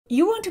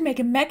You want to make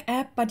a Mac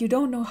app, but you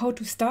don't know how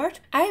to start?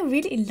 I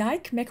really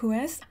like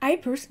macOS. I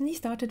personally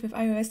started with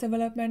iOS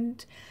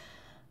development,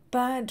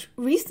 but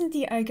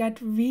recently I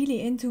got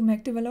really into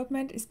Mac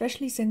development,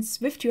 especially since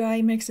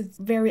SwiftUI makes it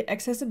very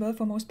accessible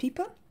for most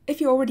people. If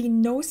you already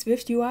know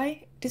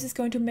SwiftUI, this is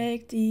going to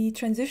make the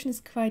transitions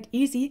quite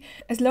easy,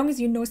 as long as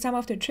you know some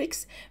of the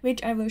tricks,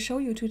 which I will show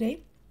you today.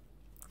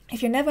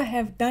 If you never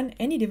have done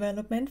any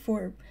development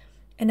for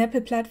an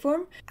Apple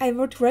platform, I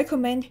would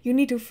recommend you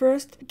need to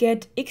first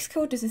get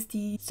Xcode. This is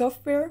the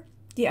software,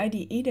 the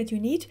IDE that you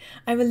need.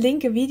 I will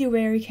link a video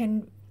where you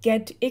can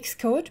get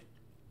Xcode.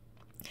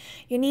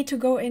 You need to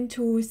go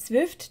into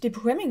Swift, the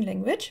programming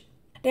language.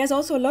 There's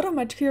also a lot of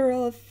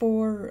material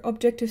for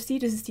Objective-C.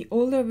 This is the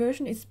older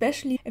version,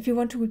 especially if you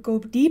want to go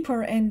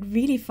deeper and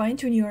really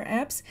fine-tune your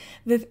apps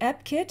with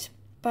AppKit.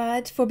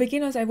 But for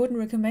beginners, I wouldn't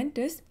recommend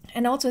this.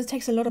 And also it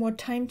takes a lot more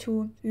time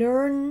to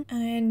learn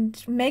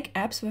and make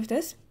apps with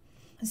this.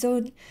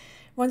 So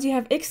once you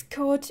have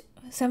Xcode,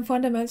 some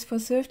fundamentals for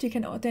Swift, you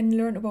can then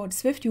learn about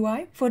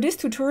SwiftUI. For this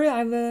tutorial,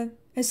 I will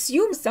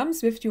assume some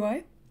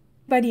SwiftUI.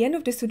 By the end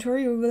of this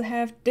tutorial, we will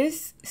have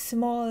this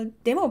small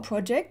demo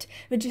project,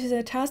 which is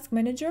a task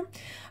manager.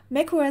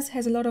 macOS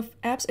has a lot of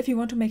apps if you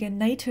want to make a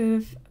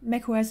native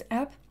macOS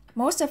app.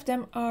 Most of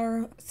them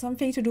are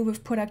something to do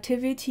with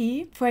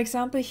productivity. For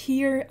example,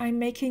 here I'm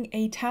making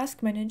a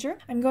task manager.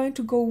 I'm going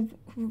to go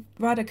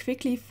rather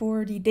quickly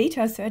for the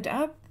data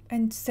setup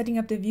and setting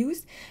up the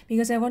views,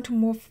 because I want to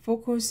more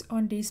focus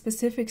on the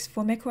specifics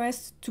for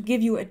macOS to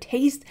give you a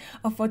taste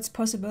of what's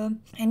possible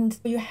and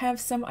you have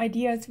some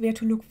ideas where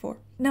to look for.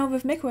 Now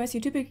with macOS, you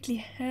typically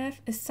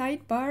have a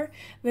sidebar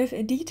with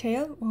a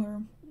detail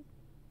or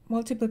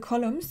multiple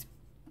columns.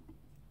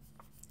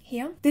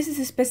 Here. This is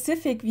a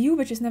specific view,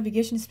 which is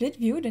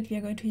NavigationSplitView, that we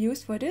are going to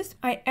use for this.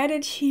 I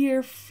added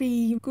here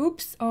 3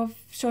 groups of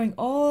showing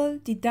all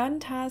the done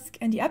task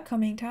and the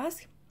upcoming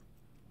task.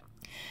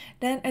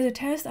 Then as a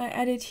test, I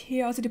added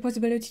here also the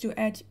possibility to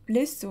add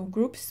lists or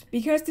groups,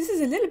 because this is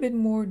a little bit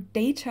more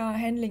data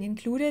handling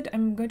included.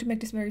 I'm going to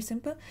make this very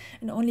simple,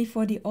 and only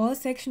for the all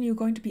section, you're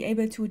going to be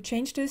able to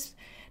change this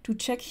to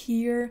check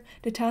here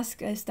the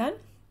task is done.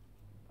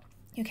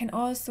 You can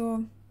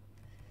also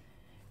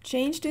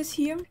change this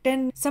here.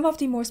 Then some of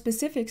the more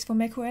specifics for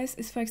macOS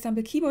is, for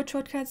example, keyboard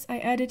shortcuts. I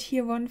added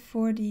here one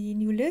for the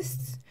new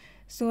lists.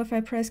 So if I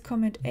press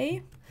Command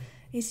A,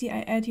 you see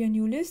I add here a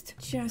new list.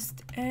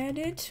 Just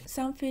added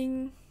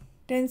something,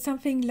 then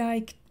something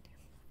like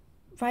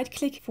right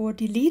click for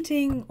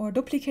deleting or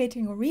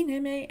duplicating or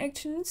renaming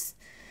actions.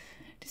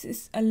 This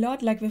is a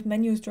lot like with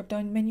menus, drop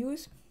down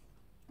menus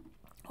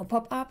or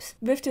pop-ups.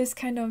 With this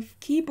kind of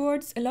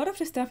keyboards, a lot of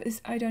the stuff is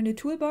either in the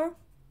toolbar.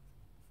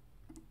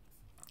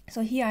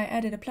 So here I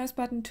added a plus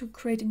button to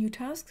create a new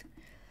task.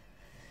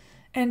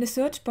 And the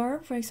search bar,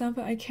 for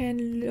example, I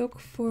can look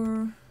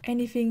for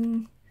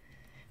anything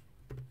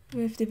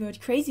with the word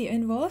crazy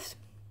involved,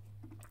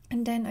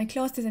 and then I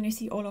close this and I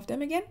see all of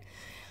them again.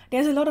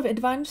 There's a lot of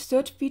advanced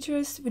search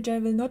features which I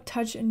will not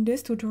touch in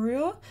this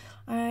tutorial.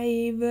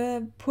 I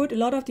will put a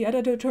lot of the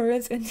other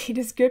tutorials in the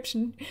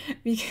description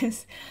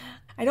because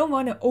I don't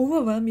want to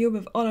overwhelm you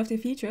with all of the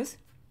features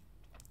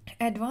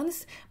at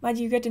once, but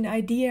you get an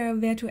idea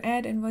where to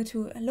add and what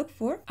to look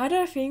for.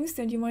 Other things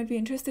that you might be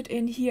interested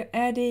in here,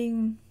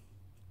 adding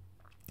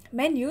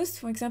menus.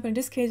 For example, in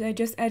this case, I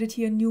just added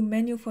here a new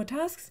menu for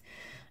tasks.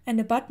 And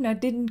the button, I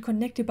didn't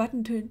connect the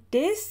button to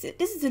this.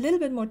 This is a little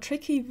bit more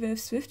tricky with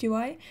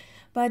SwiftUI,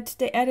 but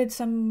they added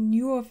some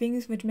newer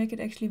things which make it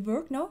actually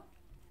work now.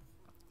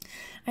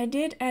 I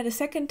did add a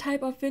second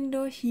type of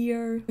window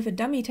here with a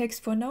dummy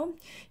text for now.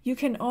 You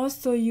can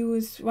also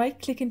use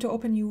right-clicking to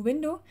open new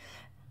window.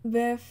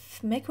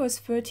 With macOS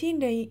 13,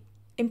 they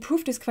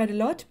improved this quite a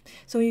lot,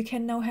 so you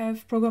can now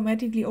have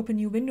programmatically open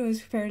new windows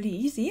fairly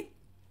easy.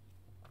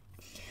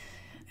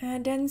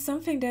 And then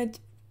something that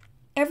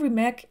every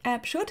Mac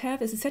app should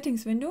have is a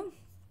settings window.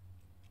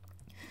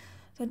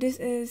 So this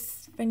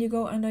is when you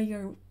go under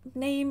your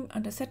name,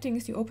 under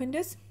settings, you open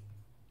this.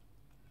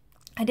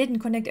 I didn't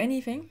connect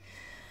anything.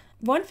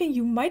 One thing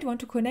you might want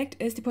to connect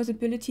is the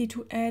possibility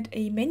to add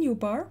a menu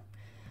bar.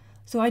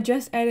 So I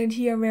just added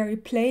here a very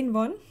plain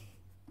one.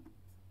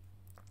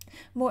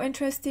 More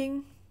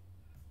interesting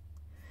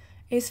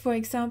is, for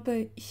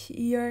example,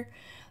 here,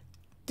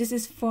 this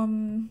is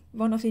from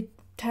one of the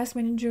task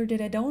manager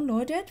that I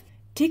downloaded.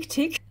 Tick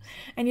tick,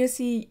 and you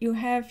see you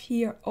have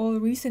here all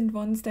recent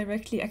ones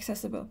directly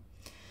accessible.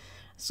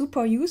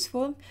 Super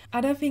useful.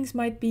 Other things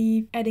might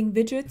be adding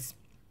widgets.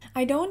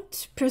 I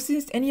don't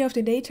persist any of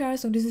the data,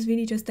 so this is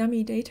really just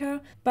dummy data,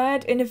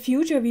 but in a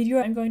future video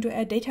I'm going to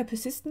add data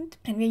persistent,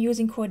 and we're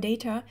using core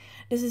data.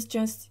 This is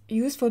just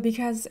useful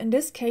because in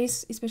this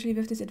case, especially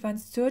with this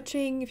advanced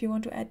searching, if you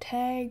want to add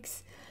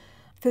tags,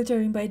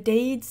 filtering by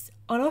dates,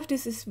 all of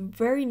this is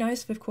very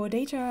nice with core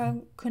data,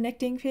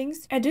 connecting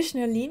things.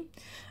 Additionally,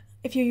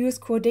 if you use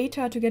core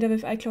data together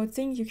with iCloud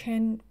Sync, you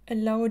can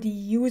allow the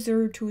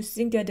user to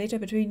sync their data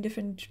between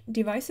different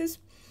devices.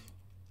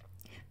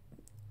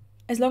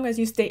 as long as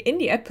you stay in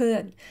the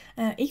Apple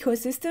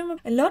ecosystem.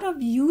 A lot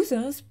of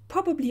users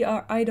probably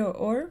are either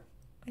or.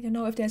 I don't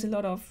know if there's a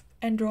lot of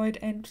Android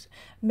and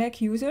Mac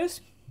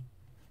users,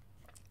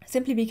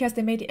 simply because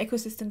they made the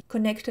ecosystem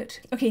connected.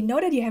 Okay, now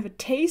that you have a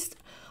taste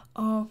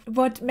of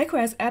what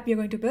macOS app you're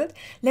going to build,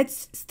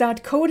 let's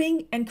start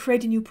coding and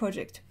create a new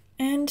project.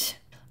 And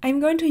I'm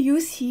going to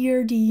use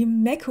here the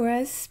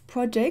macOS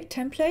project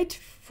template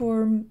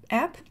for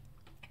app.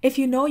 If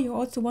you know you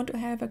also want to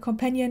have a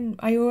companion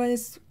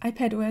iOS,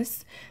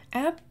 iPadOS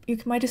app, you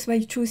might as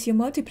well choose your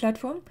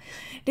multi-platform.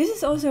 This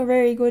is also a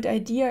very good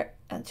idea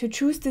to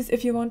choose this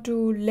if you want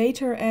to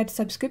later add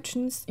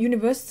subscriptions,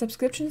 universal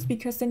subscriptions,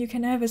 because then you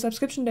can have a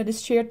subscription that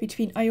is shared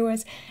between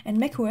iOS and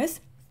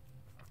macOS.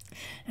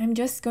 I'm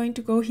just going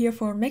to go here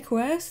for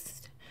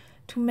macOS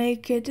to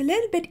make it a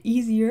little bit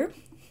easier.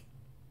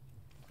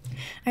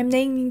 I'm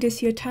naming this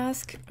here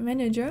Task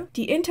Manager.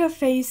 The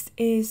interface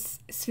is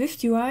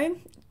SwiftUI,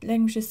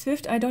 language is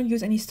Swift. I don't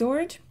use any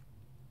storage.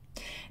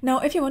 Now,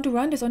 if you want to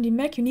run this on the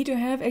Mac, you need to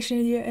have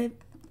actually a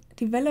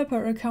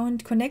developer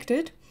account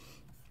connected.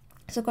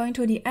 So going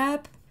to the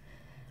app,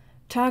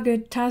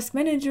 target Task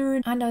Manager,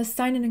 under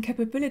sign-in and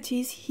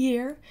capabilities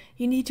here,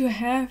 you need to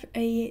have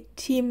a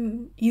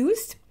theme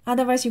used.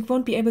 Otherwise, you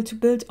won't be able to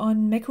build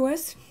on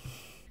macOS.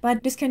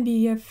 But this can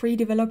be a free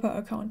developer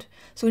account.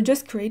 So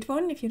just create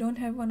one if you don't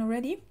have one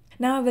already.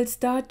 Now I will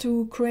start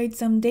to create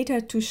some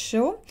data to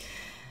show.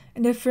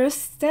 In the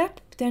first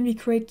step, then we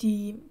create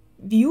the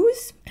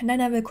views, and then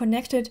I will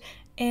connect it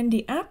in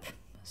the app.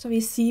 So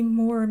we see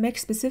more Mac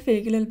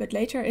specific a little bit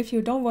later. If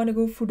you don't want to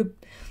go through the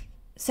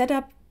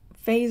setup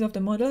phase of the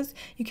models,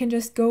 you can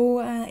just go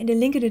in the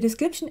link in the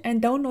description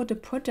and download the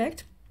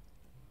project.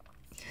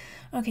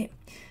 Okay,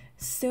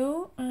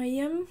 so I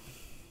am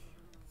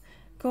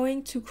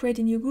going to create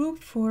a new group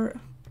for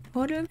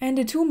model, and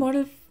the two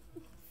model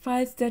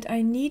files that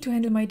I need to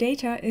handle my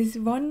data is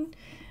one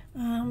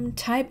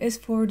type is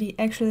for the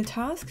actual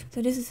task.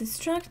 So this is a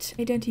struct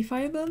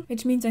identifiable,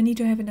 which means I need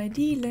to have an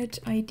ID. Let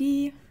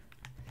ID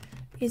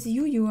is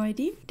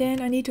UUID.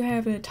 Then I need to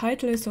have a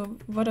title. So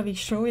what are we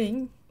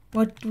showing?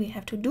 What do we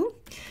have to do?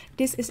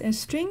 This is a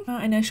string,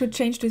 and I should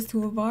change this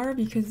to a var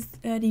because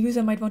the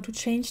user might want to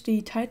change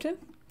the title.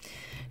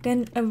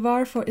 Then a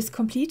var for is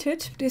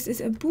completed. This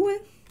is a bool.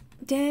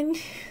 Then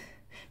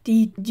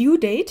the due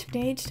date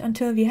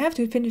until we have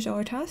to finish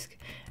our task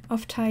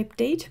of type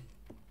date.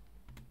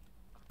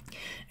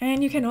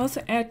 And you can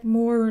also add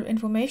more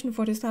information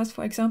for this task,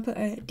 for example,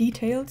 a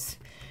details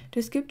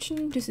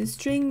description. This is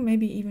string,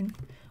 maybe even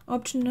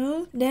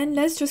optional. Then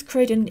let's just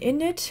create an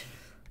init.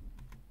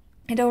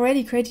 And I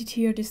already created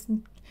here this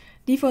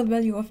default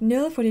value of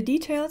nil for the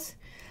details.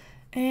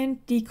 And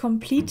the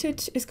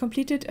completed is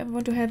completed. I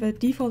want to have a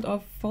default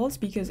of false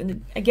because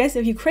I guess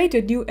if you create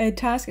a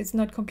task, it's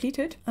not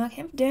completed.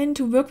 Okay. Then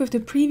to work with the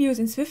previews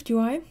in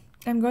SwiftUI,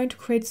 I'm going to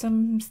create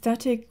some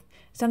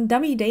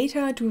dummy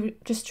data to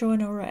just show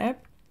in our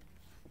app.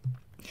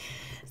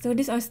 So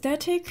these are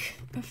static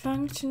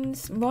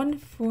functions. One,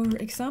 for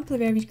example,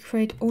 where we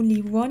create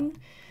only one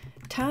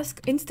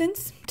task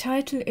instance.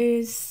 Title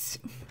is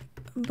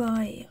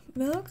by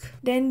milk.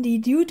 Then the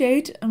due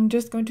date, I'm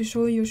just going to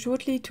show you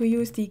shortly to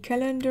use the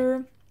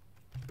calendar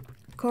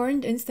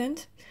current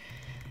instance.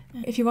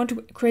 If you want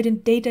to create a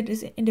date that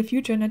is in the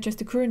future, not just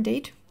the current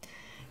date.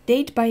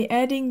 Date by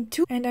adding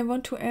to, and I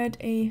want to add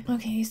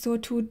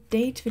to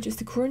date, which is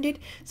the current date.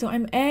 So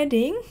I'm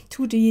adding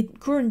to the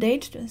current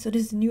date, so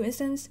this is a new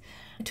instance,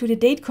 to the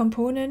date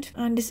component,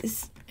 and this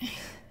is,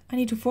 I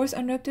need to force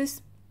unwrap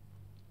this.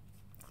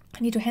 I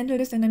need to handle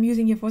this, and I'm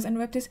using here force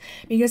unwrap this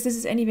because this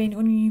is anyway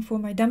only for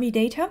my dummy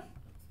data.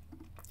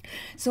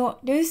 So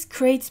this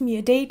creates me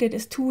a date that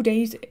is 2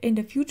 days in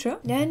the future.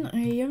 Then I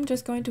am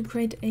just going to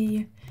create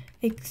a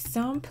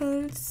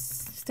example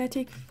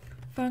static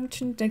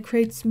function that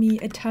creates me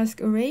a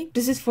task array.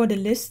 This is for the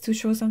list to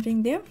show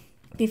something there.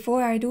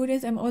 Before I do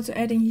this, I'm also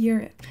adding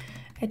here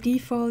a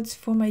default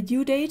for my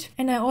due date,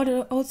 and I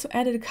also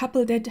added a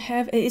couple that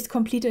is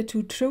completed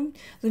to true,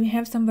 so we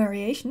have some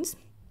variations.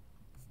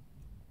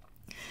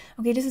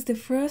 Okay, this is the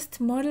first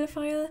model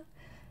file.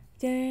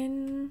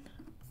 Then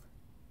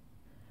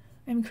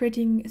I'm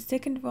creating a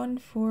second one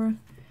for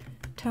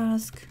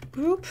task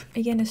group.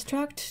 Again, a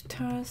struct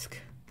task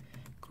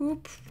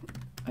group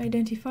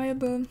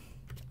identifiable.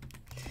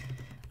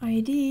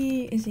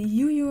 ID is a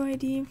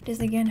UUID. This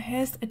again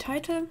has a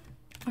title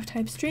of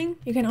type string.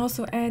 You can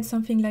also add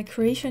something like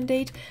creation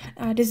date.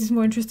 This is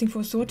more interesting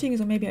for sorting,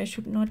 so maybe I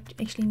wouldn't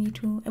actually need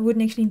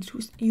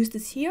to use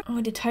this here.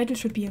 The title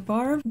should be a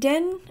var.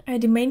 Then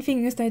the main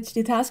thing is that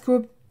the task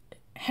group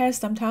has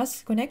some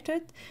tasks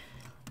connected.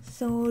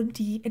 So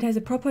it has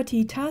a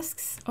property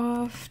tasks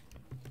of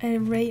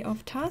an array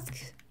of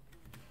tasks.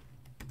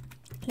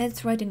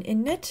 Let's write an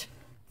init.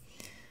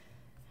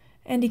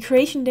 And the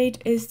creation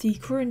date is the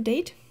current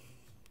date.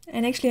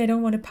 And actually I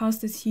don't want to pass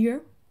this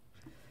here.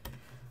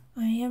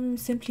 I am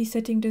simply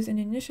setting this in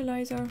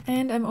initializer.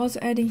 And I'm also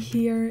adding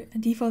here a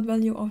default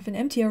value of an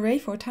empty array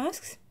for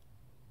tasks.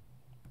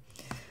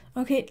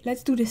 Okay,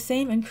 let's do the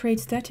same and create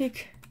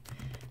static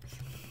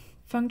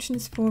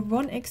functions for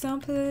one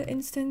example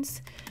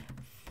instance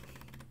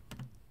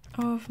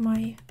of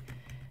my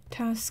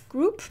task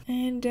group,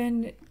 and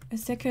then a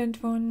second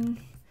one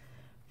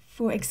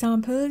for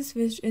examples,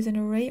 which is an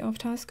array of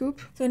task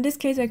group. So in this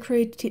case, I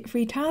create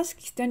 3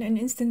 tasks, then an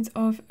instance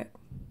of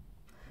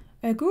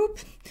a group,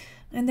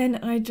 and then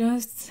I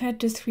just set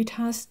these 3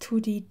 tasks to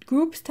the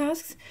group's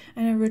tasks,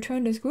 and I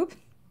return this group.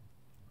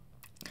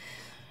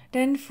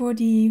 Then for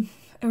the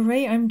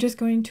array, I'm just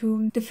going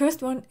to, the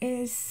first one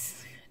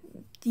is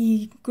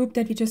the group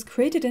that we just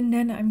created, and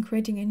then I'm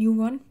creating a new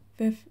one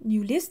with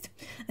new list,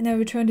 and I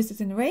return this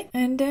as an array.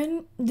 And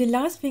then the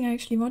last thing I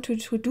actually wanted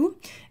to do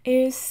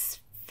is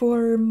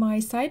for my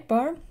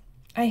sidebar,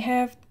 I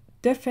have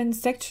different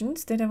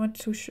sections that I want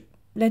to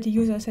let the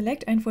user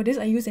select, and for this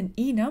I use an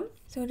enum.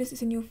 So this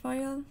is a new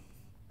file,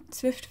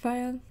 Swift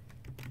file,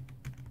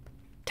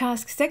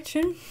 task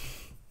section.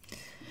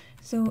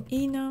 So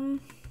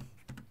enum,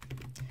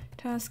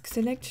 task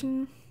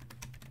selection,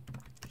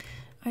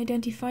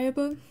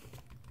 identifiable.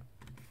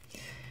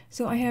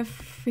 So I have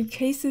 3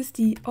 cases,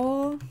 the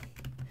all,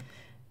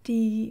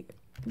 the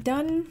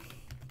done,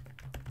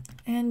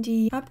 and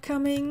the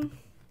upcoming,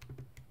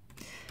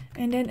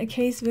 and then a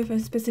case with a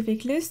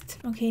specific list.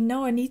 Okay,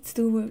 now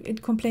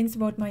it complains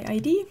about my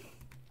ID.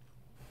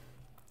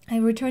 I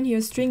return here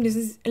a string. This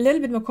is a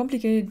little bit more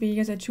complicated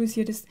because I choose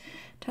here this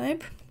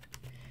type.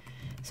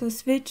 So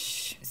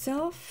switch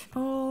self,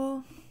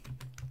 all,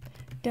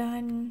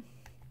 done,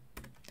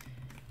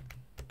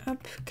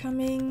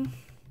 upcoming,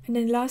 and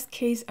then last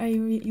case I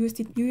use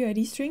the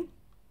UID string.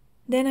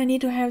 Then I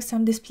need to have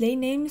some display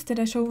names that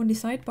I show on the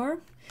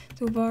sidebar.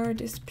 So var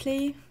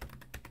display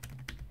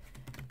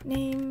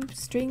name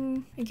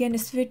string, again a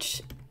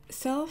switch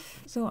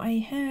self. So I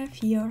have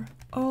here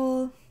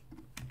all,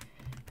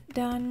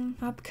 done,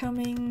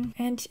 upcoming,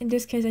 and in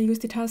this case I use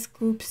the task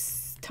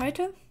group's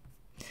title.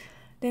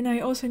 Then I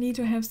also need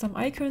to have some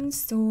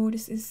icons. So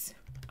this is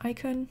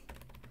icon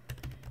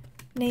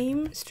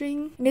name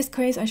string. In this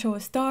case I show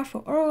a star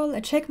for all, a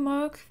check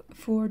mark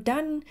for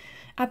done,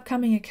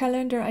 upcoming a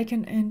calendar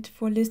icon, and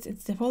for list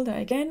it's the folder.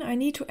 Again, I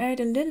need to add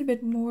a little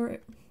bit more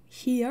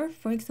here.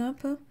 For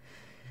example,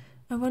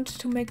 I want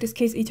to make this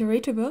case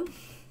iteratable.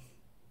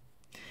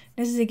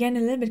 This is again a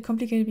little bit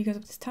complicated because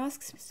of these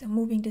tasks. So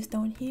moving this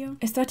down here.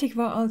 A static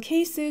var all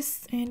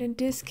cases, and in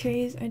this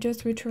case I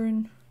just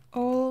return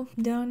all,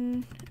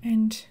 done,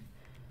 and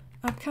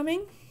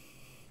upcoming.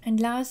 And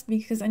last,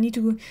 because I need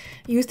to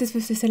use this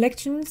with the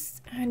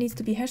selections, it needs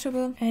to be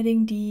hashable,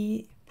 adding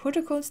the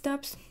protocol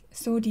stubs.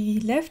 So the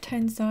left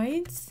hand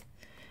side's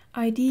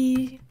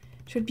ID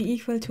should be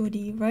equal to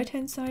the right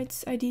hand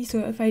side's ID. So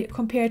if I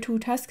compare 2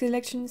 task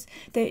selections,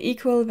 they're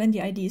equal when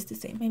the ID is the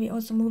same. Maybe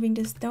also moving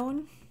this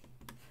down.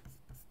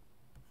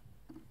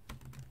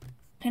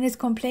 And it's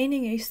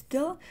complaining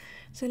still.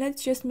 So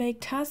let's just make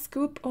task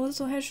group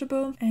also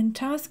hashable and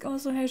task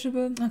also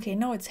hashable. Okay,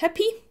 now it's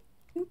happy.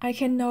 I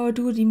can now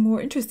do the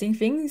more interesting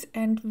things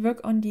and work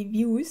on the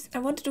views. I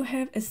wanted to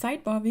have a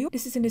sidebar view.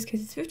 This is in this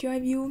case a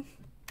SwiftUI view,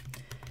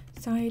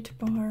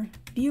 sidebar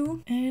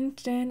view, and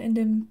then in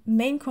the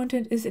main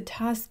content is a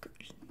task.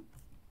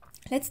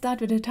 Let's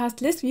start with the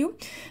task list view.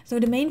 So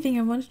the main thing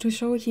I wanted to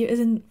show here is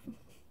a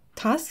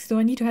task. So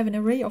I need to have an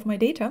array of my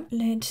data.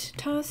 Let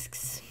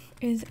tasks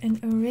is an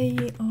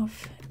array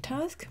of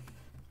task,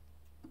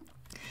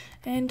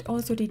 and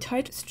also the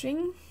title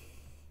string.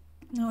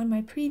 Now in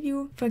my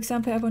preview, for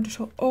example, I want to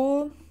show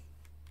all.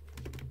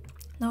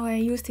 Now I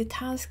use the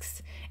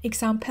tasks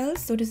examples,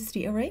 so this is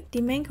the array.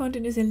 The main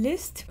content is a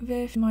list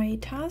with my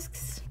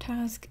tasks,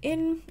 task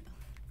in.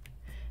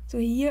 So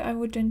here I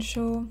would then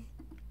show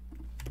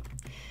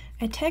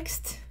a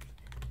text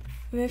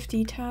with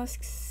the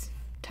tasks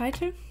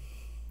title.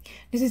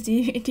 This is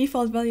the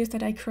default values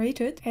that I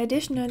created.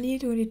 Additionally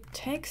to the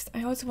text,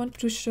 I also want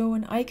to show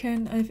an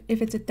icon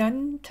if it's a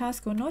done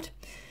task or not.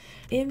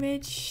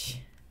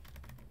 Image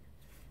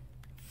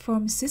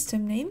from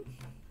system name.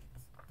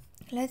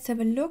 Let's have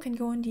a look and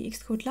go in the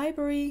Xcode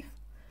library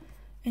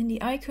and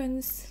the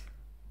icons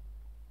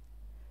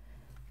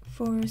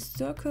for a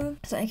circle.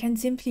 So I can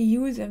simply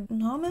use a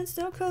normal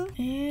circle,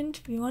 and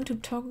we want to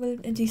toggle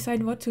and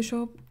decide what to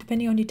show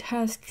depending on the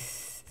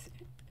tasks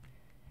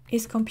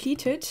is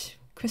completed,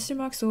 question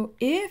mark. So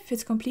if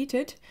it's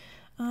completed,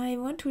 I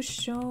want to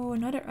show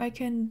another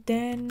icon.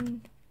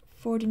 Then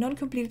for the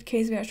non-completed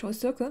case where I show a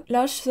circle,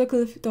 large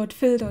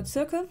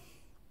circle.fill.circle.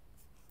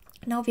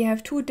 Now we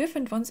have 2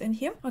 different ones in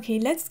here. Okay,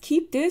 let's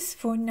keep this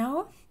for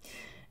now.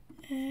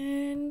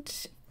 And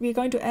we're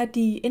going to add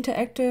the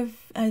interactive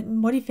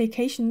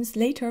modifications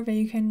later, where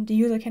the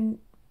user can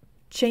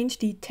change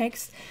the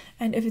text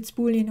and if it's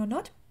Boolean or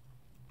not,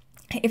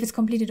 if it's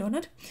completed or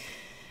not.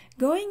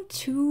 Going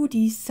to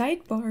the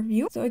sidebar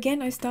view. So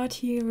again, I start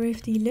here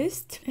with the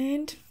list.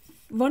 And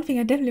one thing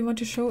I definitely want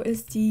to show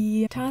is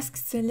the task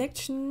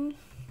selection,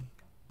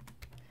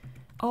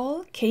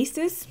 all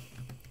cases.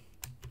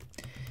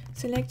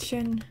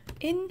 Selection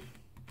in.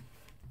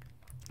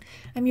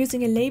 I'm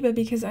using a label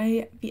because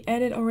we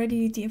added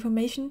already the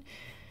information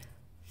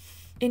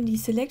in the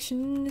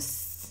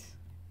selections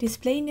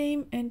display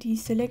name and the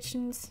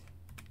selections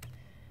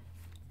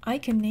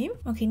icon name.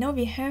 Okay, now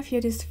we have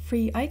here these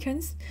 3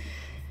 icons.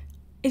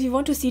 If you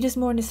want to see this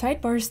more in the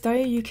sidebar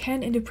style, you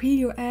can in the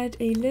preview add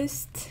a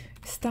list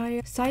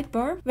style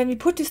sidebar. When we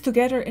put this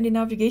together in the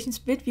navigation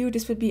split view,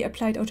 this will be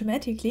applied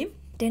automatically.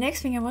 The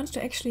next thing I want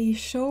to actually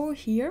show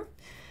here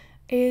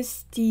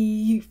is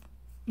the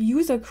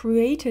user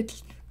created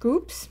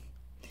groups.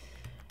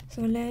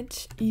 So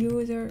let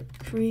user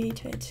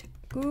created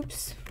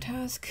groups,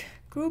 task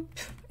group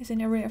is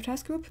an array of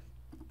task group.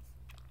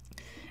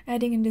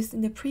 Adding in this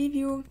in the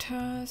preview,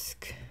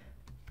 task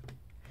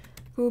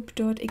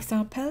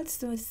group.examples,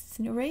 so it's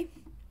an array.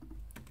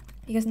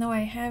 Because now I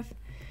have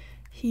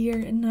here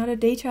another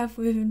data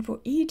for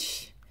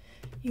each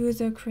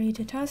user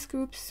created task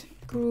groups,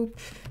 group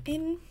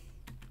in.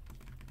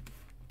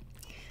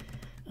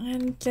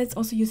 And let's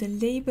also use a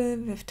label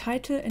with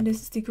title, and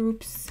this is the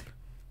group's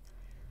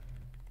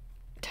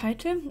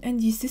title, and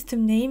the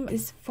system name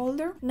is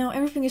folder. Now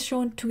everything is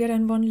shown together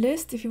in one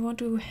list. If you want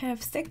to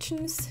have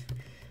sections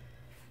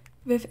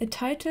with a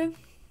title,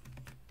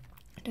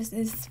 this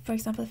is for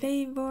example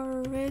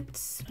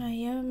favorites. I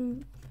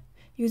am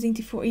using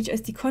the for each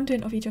as the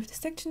content of each of the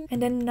sections,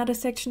 and then another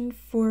section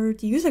for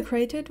the user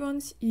created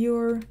ones,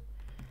 your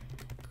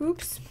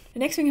groups. The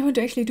next thing I want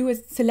to actually do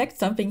is select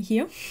something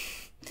here.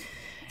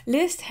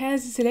 List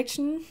has a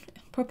selection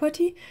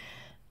property,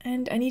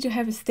 and I need to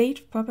have a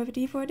state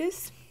property for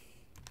this.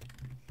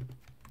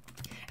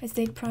 A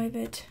state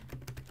private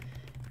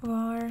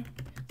var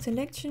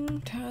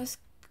selection task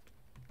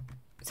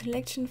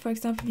selection. For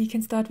example, we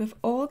can start with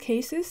all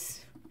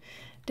cases.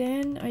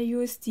 Then I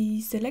use the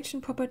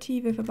selection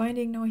property with a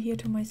binding now here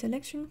to my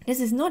selection.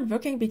 This is not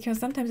working because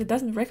sometimes it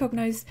doesn't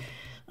recognize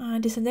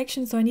the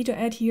selection, so I need to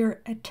add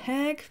here a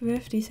tag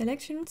with the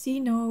selection. See,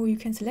 now you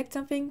can select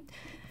something.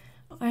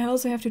 I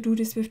also have to do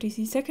this with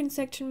the second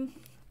section.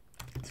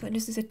 So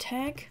this is a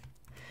tag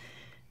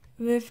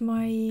with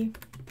my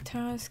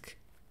task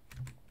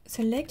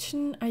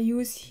selection. I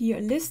use here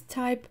a list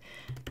type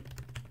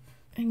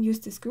and use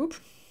this group.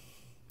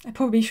 I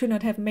probably should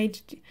not have made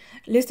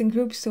list and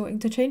groups so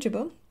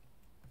interchangeable.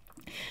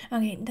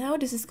 Okay, now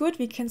this is good.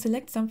 We can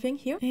select something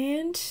here,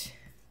 and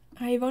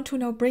I want to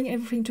now bring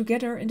everything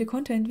together in the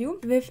content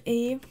view with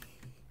a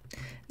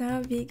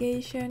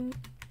navigation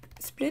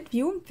split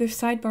view with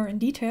sidebar in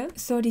detail.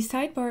 So the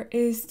sidebar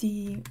is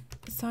the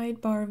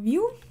sidebar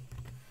view,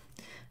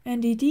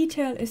 and the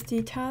detail is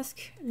the task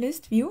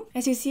list view.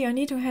 As you see, I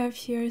need to have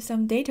here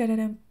some data that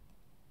I'm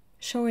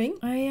showing.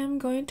 I am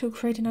going to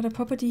create another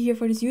property here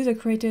for this user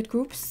created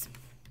groups.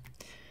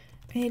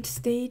 It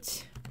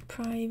state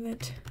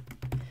private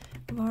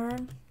var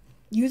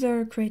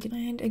user created,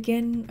 and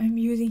again I'm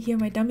using here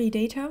my dummy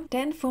data.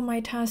 Then for my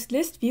task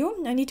list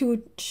view, I need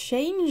to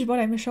change what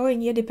I'm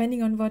showing here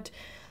depending on what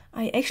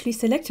I actually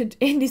selected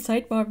in the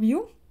sidebar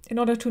view. In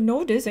order to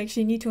know this, I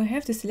actually need to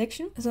have the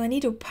selection. So I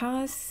need to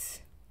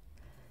pass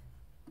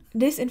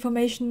this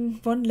information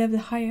one level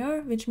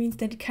higher, which means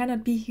that it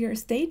cannot be here a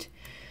state.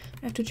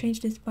 I have to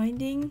change this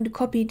binding to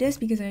copy this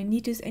because I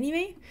need this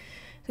anyway.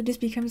 So this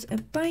becomes a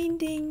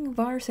binding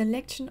var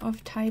selection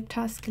of type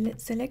task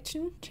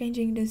selection.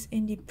 Changing this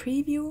in the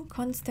preview,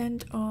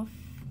 constant of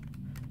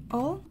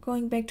all.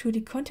 Going back to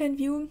the content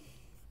view.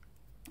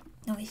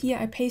 Now here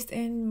I paste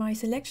in my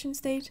selection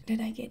state that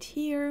I get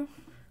here.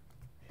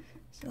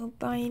 So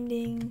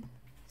binding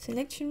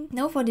selection.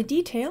 Now for the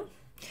detail,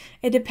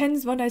 it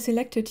depends what I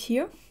selected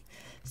here.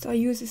 So I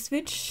use a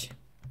switch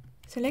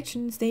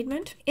selection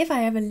statement. If I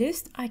have a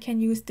list, I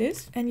can use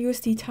this and use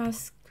the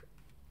task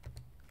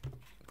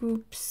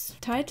groups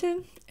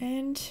title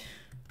and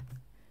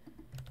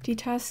the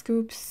task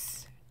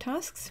groups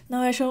tasks.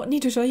 Now I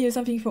need to show you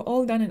something for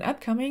all done and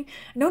upcoming.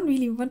 I don't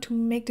really want to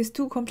make this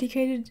too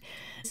complicated,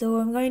 so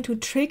I'm going to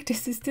trick the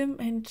system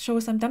and show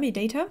some dummy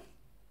data.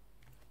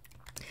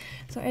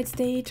 So add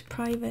state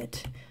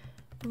private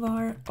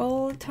var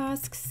all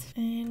tasks,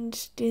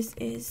 and this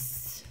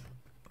is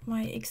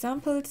my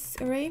examples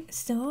array.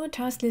 So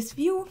task list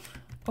view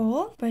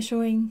all by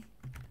showing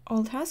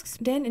all tasks.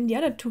 Then in the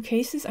other two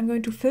cases, I'm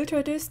going to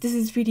filter this. This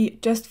is really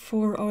just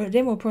for our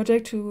demo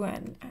project to I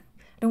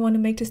don't want to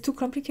make this too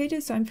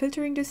complicated, so I'm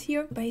filtering this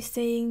here by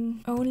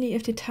saying only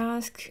if the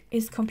task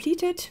is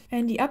completed,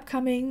 and the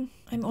upcoming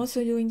I'm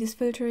also doing this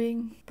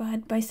filtering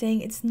but by saying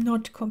it's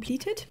not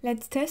completed.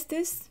 Let's test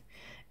this.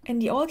 In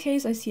the all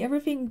case, I see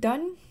everything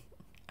done.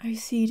 I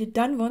see the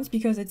done ones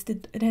because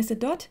it has a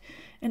dot,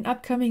 and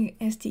upcoming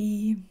as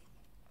the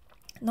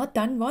not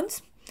done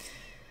ones.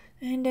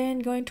 And then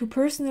going to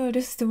personal,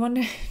 this is the one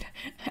that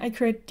I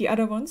create the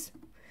other ones,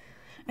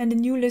 and the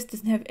new list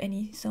doesn't have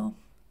any. So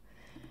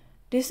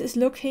this is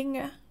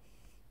looking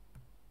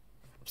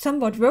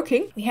somewhat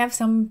working. We have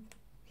some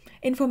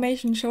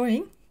information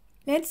showing.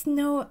 Let's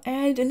now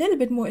add a little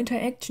bit more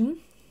interaction.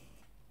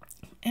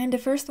 And the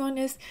first one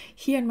is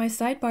here in my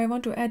sidebar, I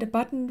want to add a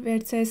button where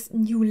it says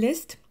new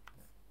list,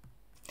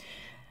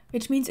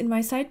 which means in my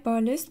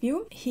sidebar list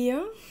view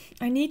here,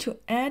 I need to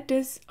add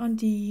this on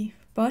the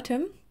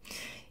bottom.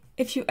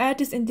 If you add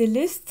this in the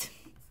list,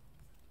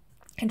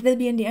 It will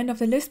be in the end of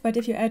the list, but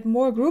if you add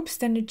more groups,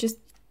 then it just,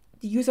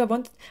 I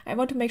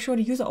want to make sure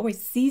the user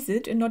always sees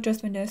it and not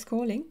just when they're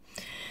scrolling.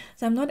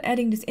 So I'm not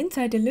adding this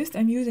inside the list.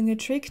 I'm using a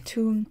trick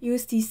to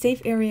use the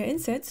save area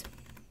insets.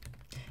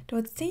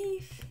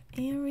 .save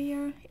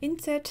area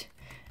inset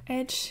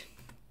edge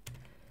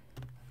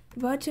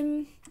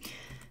bottom.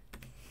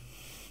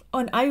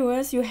 On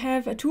iOS you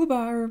have a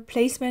toolbar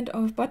placement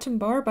of bottom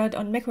bar, but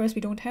on macOS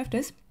we don't have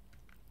this.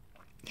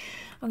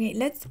 Okay,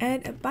 let's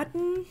add a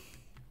button,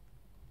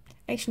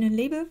 action and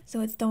label,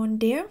 so it's down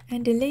there,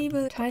 and the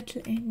label,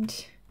 title,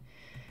 and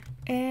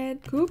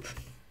add group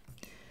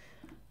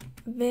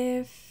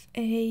with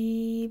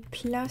a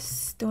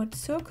plus dot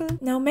circle.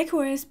 Now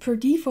macOS per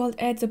default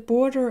adds a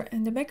border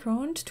and a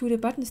background to the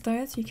button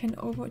styles. You can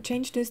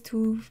change this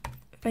to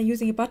by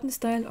using a button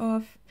style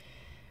of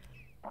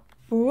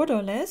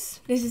borderless.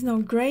 This is now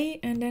gray,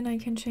 and then I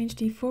can change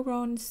the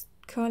foreground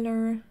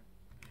color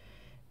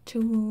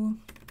to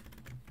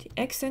the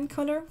accent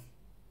color,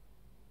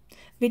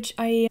 which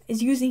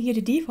is using here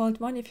the default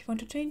one. If you want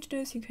to change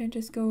this, you can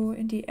just go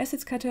in the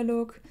assets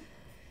catalog,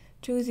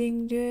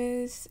 choosing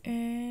this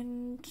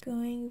and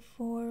going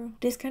for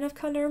this kind of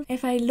color.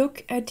 If I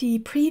look at the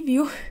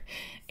preview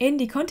in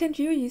the content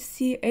view, you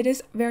see it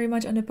is very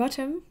much on the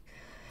bottom.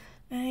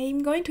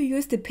 I'm going to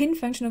use the pin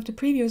function of the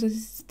preview, so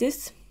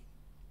this,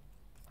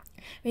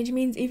 which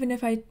means even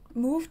if I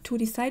move to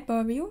the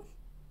sidebar view,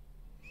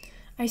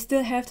 I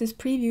still have this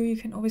preview. You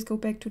can always go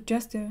back to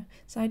just the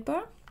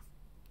sidebar.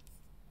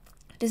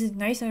 This is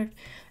nicer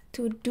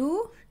to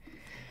do.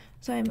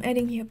 So I'm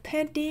adding here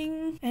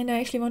padding, and I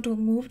actually want to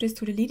move this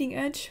to the leading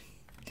edge.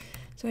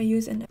 So I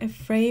use a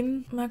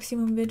frame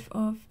maximum width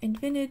of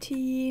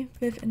infinity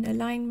with an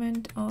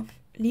alignment of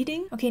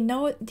leading. Okay,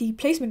 now the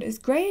placement is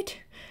great.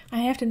 I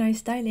have the nice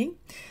styling.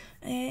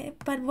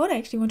 But what I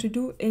actually want to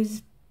do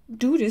is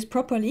do this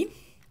properly.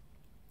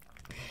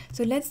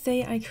 So let's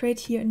say I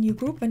create here a new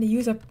group when the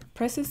user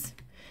presses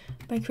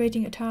by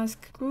creating a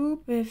task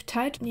group with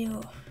title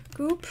new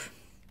group.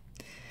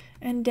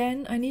 And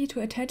then I need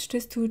to attach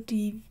this to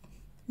the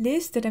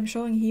list that I'm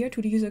showing here,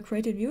 to the user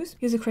created views.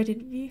 User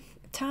created view,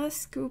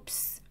 task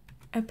groups,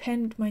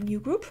 append my new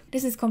group.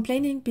 This is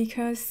complaining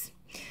because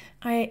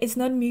it's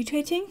not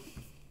mutating.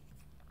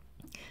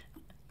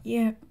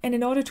 Yeah, and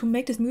in order to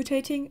make this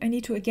mutating, I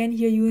need to again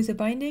here use a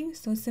binding.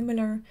 So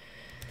similar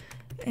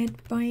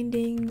at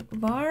binding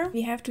var.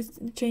 We have to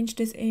change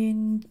this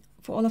in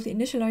for all of the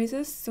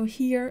initializers. So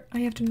here I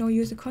have to now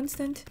use a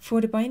constant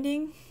for the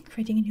binding,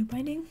 creating a new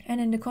binding. And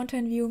in the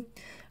content view,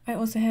 I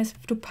also have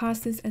to pass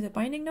this as a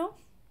binding now.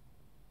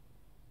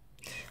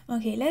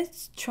 Okay,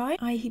 let's try.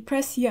 I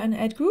press here an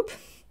add group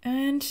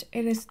and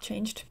it is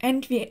changed.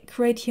 And we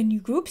create here new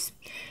groups.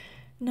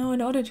 Now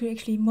in order to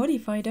actually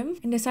modify them,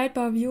 in the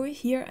sidebar view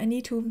here, I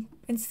need to,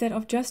 instead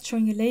of just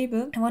showing a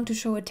label, I want to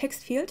show a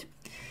text field.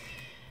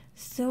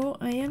 So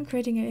I am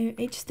creating a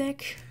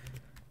HStack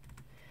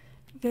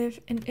with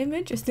an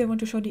image. I still want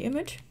to show the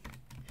image,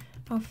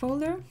 a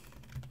folder,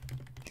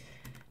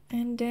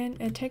 and then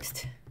a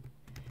text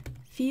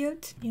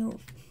field, new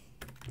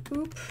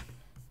group,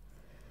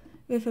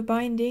 with a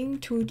binding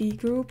to the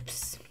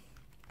group's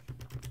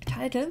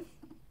title.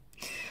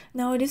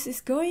 Now this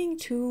is going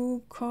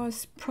to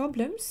cause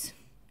problems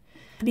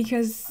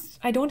because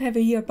I don't have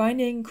a here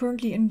binding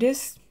currently in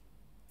this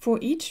for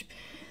each.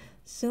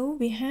 So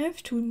we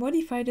have to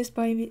modify this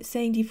by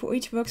saying the for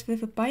each works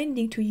with a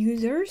binding to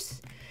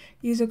users,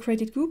 user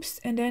created groups,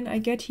 and then I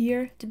get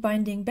here the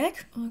binding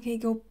back. Okay,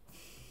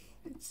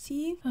 let's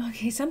see.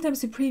 Okay,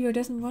 sometimes the preview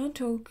doesn't want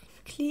to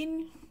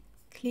clean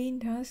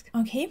task.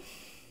 Okay.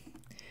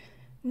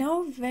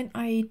 Now when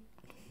I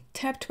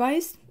tap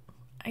twice,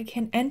 I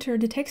can enter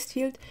the text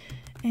field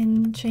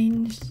and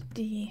change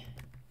the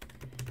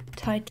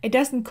title. It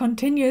doesn't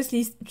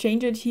continuously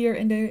change it here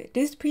in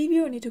this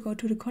preview. I need to go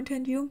to the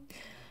content view.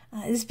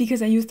 This is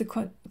because I use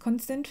the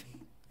constant.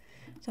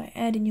 So I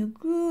add a new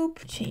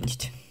group,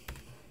 changed.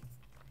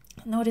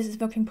 Now this is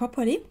working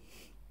properly.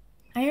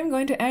 I am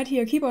going to add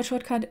here a keyboard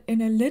shortcut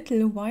in a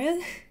little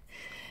while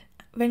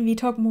when we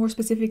talk more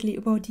specifically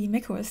about the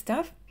macOS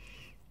stuff.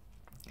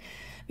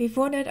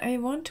 Before that, I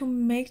want to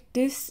make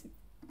this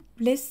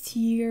list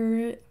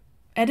here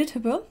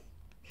editable.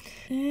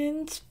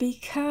 And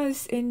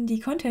because in the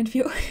content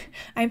view,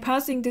 I'm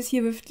passing this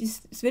here with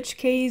this switch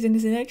case and the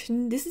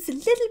selection, this is a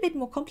little bit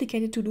more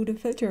complicated to do the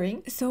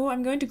filtering. So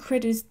I'm going to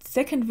create a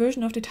second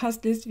version of the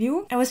task list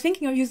view. I was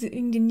thinking of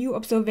using the new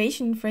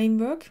observation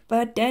framework,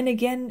 but then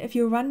again, if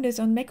you run this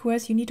on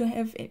macOS, you need to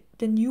have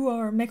the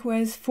newer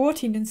macOS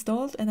 14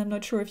 installed, and I'm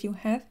not sure if you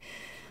have.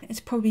 It's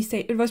probably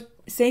safe. It was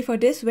safer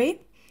this way.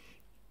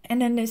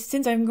 And then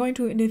since I'm going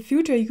to in the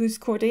future use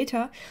core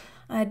data,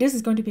 this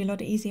is going to be a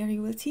lot easier,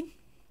 you will see.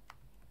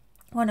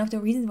 One of the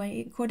reasons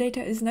why core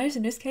data is nice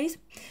in this case.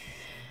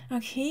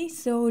 Okay,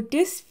 so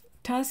this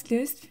task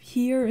list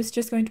here is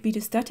just going to be the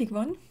static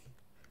one.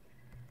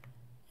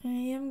 I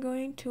am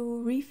going to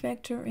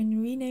refactor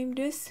and rename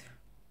this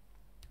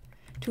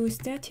to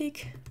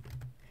static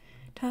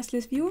task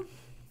list view.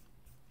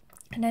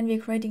 And then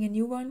we're creating a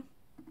new one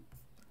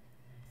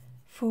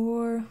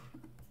for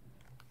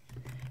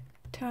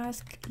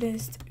task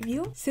list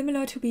view.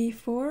 Similar to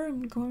before,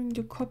 I'm going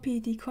to copy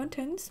the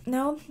contents.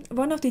 Now,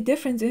 one of the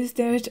differences is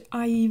that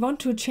I want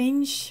to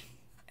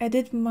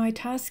edit my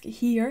task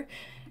here.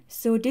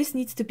 So this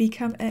needs to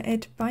become a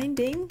add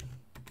binding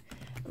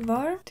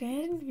var.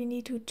 Then we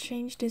need to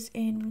change this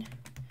in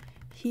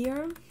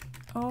here.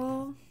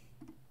 All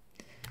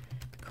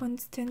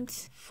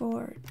constants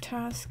for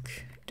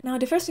task. Now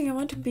the first thing I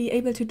want to be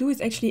able to do is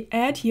actually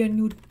add here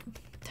new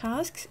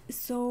tasks.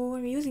 So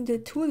I'm using the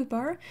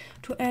toolbar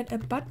to add a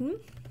button,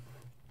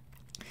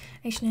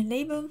 action and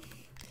label,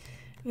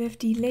 with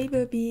the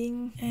label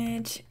being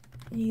add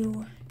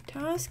new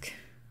task,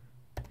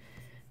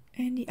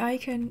 and the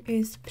icon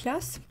is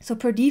plus. So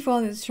per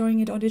default it's showing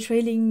it on the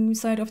trailing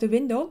side of the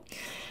window.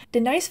 The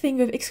nice thing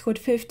with Xcode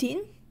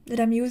 15 that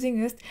I'm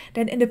using is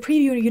that in the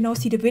preview you now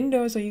see the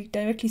window, so you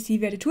directly see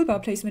where the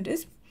toolbar placement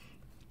is.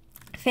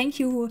 Thank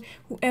you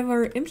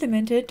whoever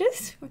implemented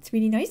this, it's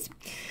really nice.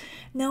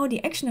 Now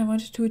the action I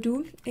wanted to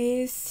do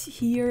is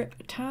here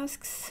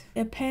tasks,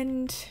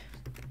 append,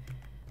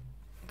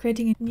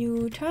 creating a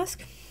new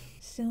task.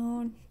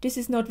 So this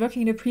is not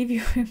working in the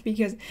preview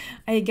because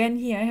I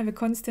have a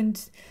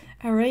constant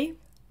array,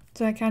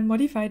 so I can't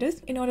modify this.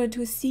 In order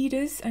to see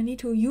this, I need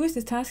to use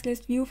the task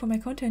list view for my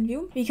content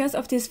view. Because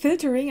of this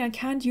filtering, I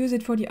can't use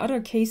it for the other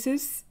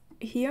cases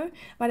here,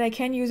 but I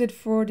can use it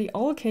for the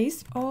all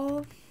case,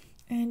 all,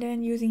 and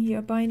then using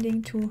here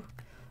binding to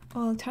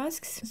all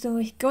tasks.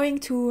 So going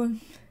to,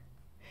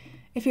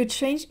 if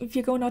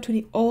you go now to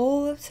the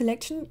all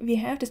selection, we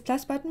have this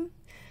plus button,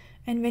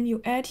 and when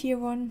you add here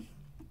one,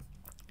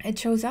 it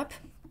shows up.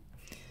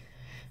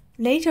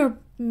 Later,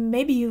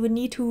 maybe you would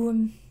need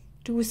to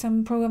do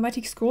some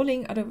programmatic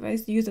scrolling,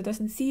 otherwise the user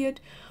doesn't see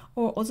it,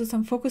 or also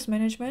some focus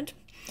management,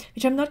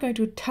 which I'm not going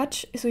to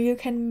touch, so you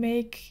can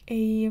make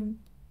a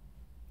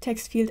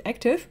text field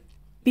active.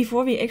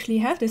 Before we actually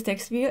have this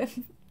text field,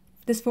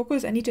 this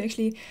focus, I need to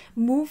actually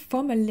move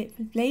from a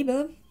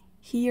label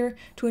here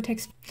to a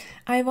text.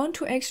 I want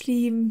to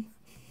actually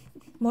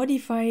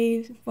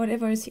modify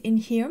whatever is in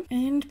here,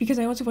 and because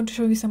I also want to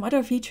show you some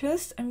other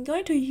features, I'm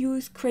going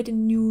to create a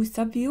new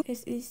subview.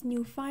 This is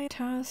new file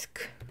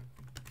task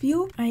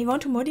view. I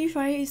want to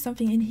modify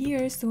something in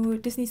here, so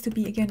this needs to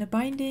be again a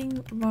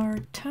binding var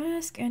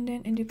task, and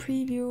then in the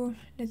preview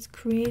let's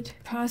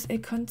pass a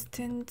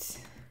constant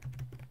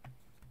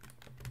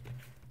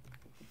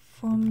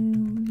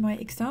from my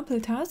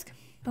example task.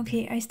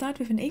 Okay, I start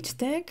with an H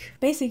stack.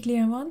 Basically,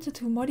 I wanted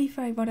to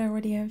modify what I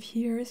already have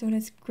here. So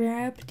let's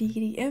grab the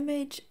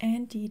image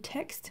and the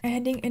text.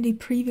 Adding in the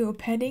preview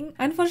padding.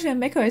 Unfortunately, on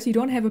macOS, you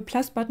don't have a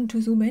plus button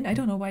to zoom in. I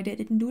don't know why they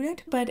didn't do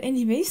that. But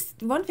anyways,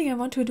 one thing I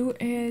want to do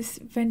is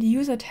when the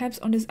user taps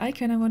on this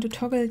icon, I want to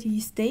toggle the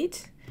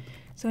state.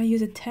 So I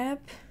use a tab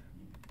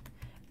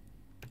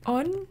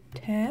on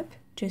tab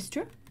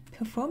gesture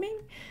performing.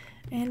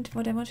 And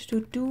what I want to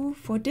do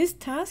for this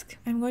task,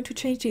 I'm going to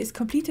change the is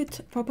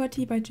completed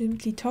property by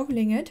simply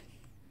toggling it.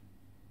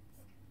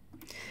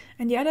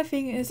 And the other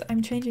thing is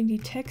I'm changing the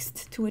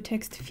text to a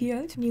text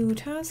field, new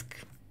task,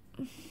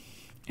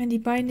 and the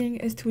binding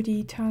is to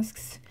the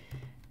task's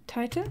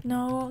title.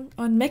 Now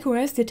on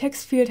macOS, the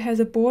text field has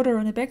a border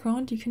on the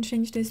background. You can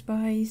change this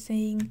by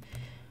saying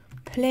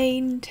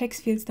plain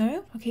text field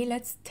style. Okay,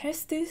 let's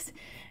test this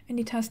in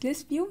the task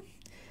list view.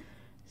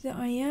 So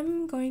I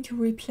am going to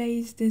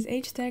replace this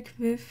H stack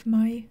with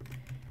my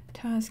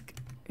task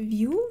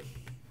view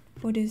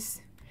for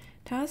this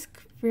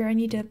task where I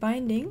need a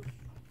binding.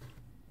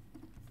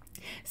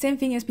 Same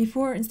thing as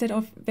before, instead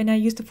of when I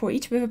used the for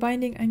each with a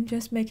binding, I'm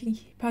just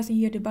passing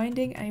here the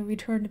binding, I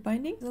return the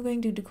binding. So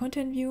going to the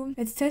content view,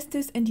 let's test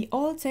this in the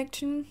all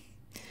section.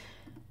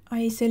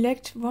 I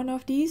select one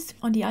of these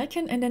on the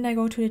icon and then I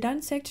go to the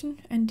done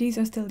section and these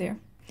are still there.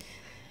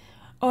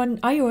 On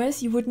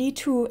iOS, you would need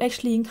to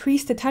actually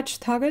increase the touch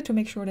target to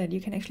make sure that you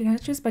can actually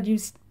touch this, but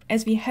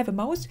as we have a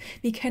mouse,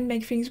 we can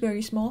make things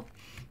very small.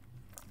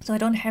 So I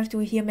don't have to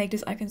here make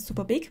this icon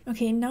super big.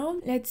 Okay, now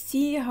let's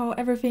see how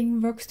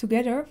everything works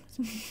together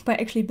by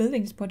actually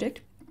building this project.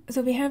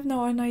 So we have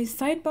now a nice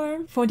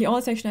sidebar. For the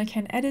all section, I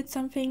can edit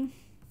something.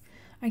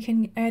 I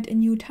can add a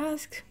new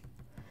task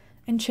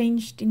and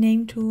change the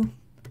name to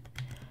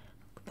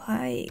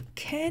buy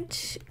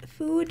cat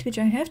food, which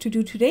I have to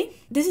do today.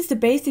 This is the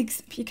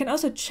basics. You can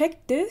also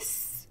check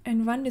this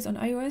and run this on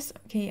iOS.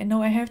 Okay, and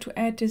now I have to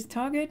add this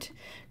target.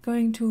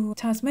 Going to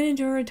Task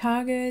Manager,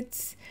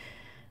 Targets,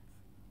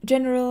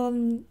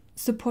 General,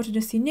 Supported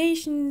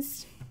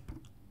Destinations.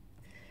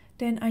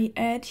 Then I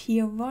add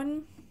here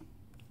one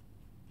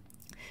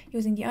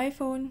using the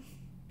iPhone,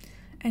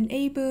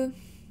 Enable.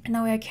 And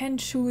now I can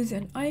choose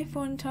an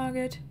iPhone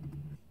target.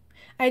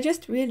 I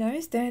just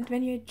realized that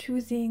when you're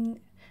choosing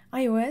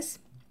iOS,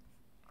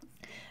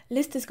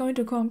 list is going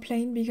to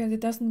complain because it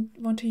doesn't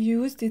want to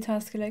use the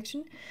task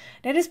selection.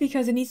 That is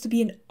because it needs to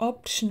be an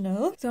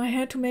optional. So I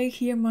had to make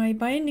here my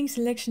binding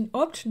selection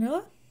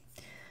optional,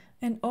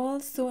 and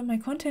also in my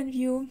content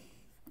view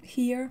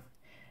here,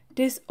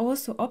 this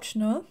also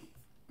optional.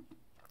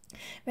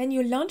 When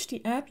you launch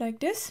the app like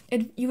this,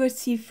 you will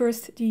see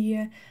first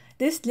the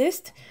this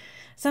list.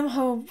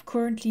 Somehow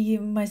currently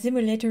my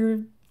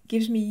simulator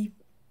gives me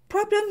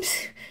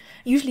problems.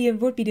 Usually it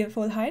would be the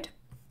full height.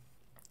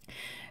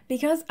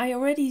 Because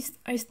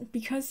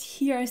because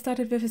here I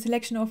started with a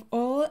selection of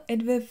all,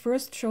 it will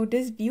first show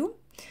this view.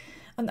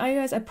 On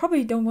iOS I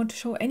probably don't want to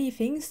show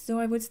anything, so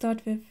I would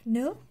start with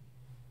nil.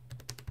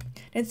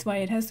 That's why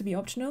it has to be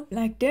optional.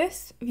 Like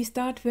this, we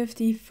start with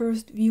the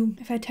first view.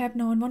 If I tap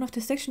now on one of the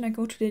sections, I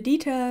go to the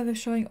detail with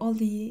showing all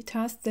the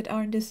tasks that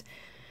are in this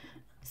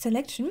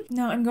selection.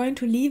 Now I'm going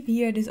to leave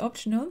here this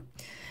optional.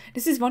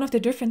 This is one of the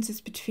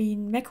differences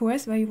between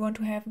macOS, where you want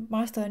to have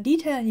master and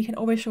detail, and you can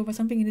always show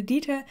something in the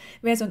detail,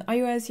 whereas on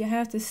iOS you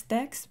have the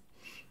stacks.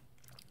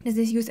 This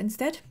is used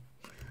instead.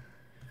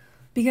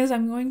 Because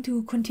I'm going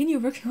to continue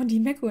working on the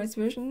macOS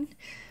version,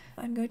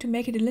 I'm going to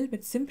make it a little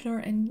bit simpler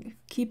and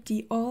keep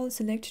the all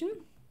selection.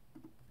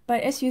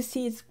 But as you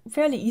see, it's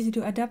fairly easy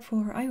to adapt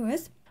for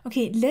iOS.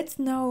 Okay, let's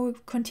now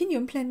continue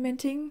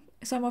implementing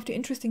some of the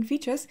interesting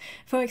features.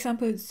 For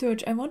example,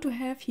 search. I want to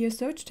have here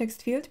search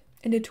text field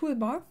in the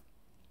toolbar.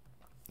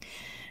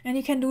 And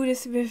you can do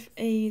this with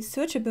a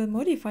searchable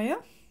modifier.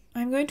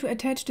 I'm going to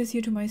attach this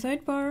here to my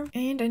sidebar,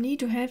 and I need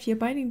to have here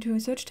binding to a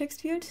search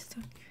text field. So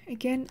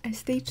again, I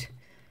state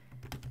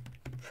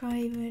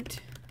private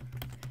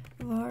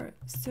var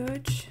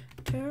search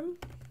term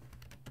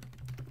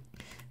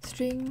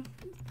string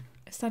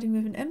starting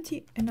with an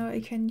empty, and now I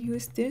can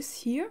use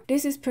this here.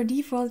 This is per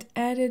default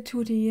added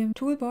to the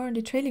toolbar on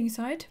the trailing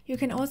side. You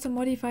can also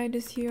modify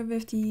this here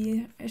with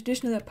the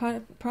additional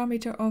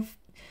parameter of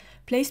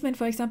placement.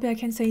 For example, I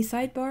can say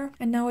sidebar,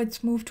 and now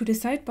it's moved to the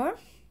sidebar.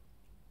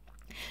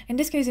 In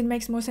this case, it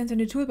makes more sense in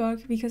the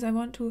toolbar because I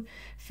want to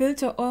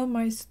filter all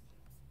my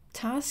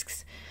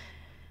tasks.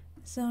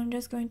 So I'm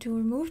just going to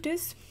remove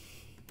this.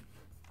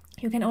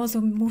 You can also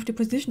move the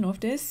position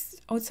of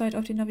this outside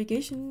of the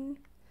navigation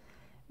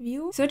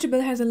view.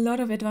 Searchable has a lot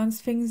of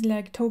advanced things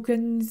like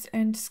tokens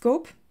and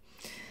scope.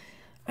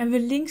 I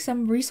will link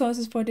some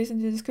resources for this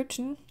in the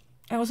description.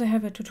 I also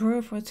have a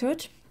tutorial for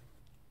search.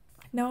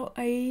 Now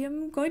I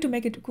am going to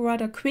make it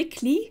rather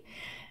quickly,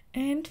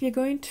 and we're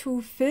going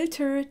to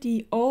filter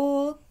the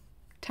all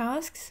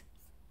tasks.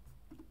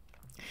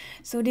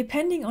 So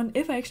depending on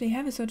if I actually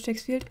have a search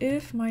text field,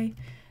 if my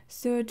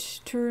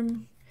search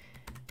term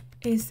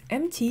is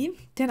empty,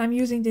 then I'm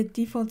using the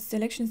default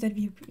selections that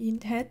we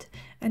had,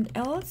 and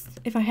else,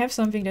 if I have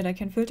something that I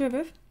can filter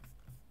with,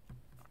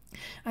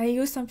 I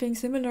use something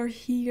similar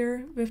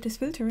here with this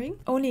filtering.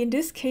 Only in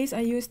this case I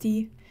use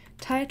the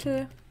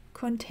title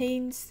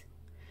contains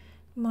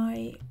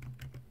my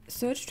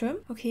search term.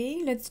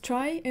 Okay, let's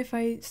try. If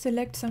I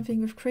select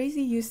something with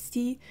crazy, you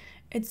see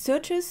it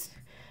searches,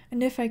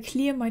 and if I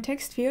clear my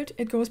text field,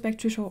 it goes back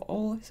to show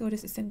all. So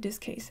this is in this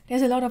case.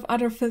 There's a lot of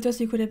other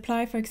filters you could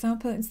apply. For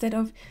example, instead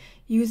of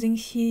using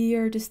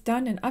here this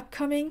done and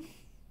upcoming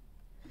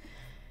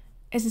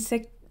as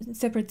a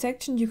separate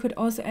section, you could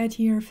also add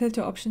here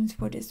filter options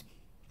for this.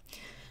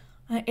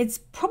 It's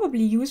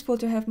probably useful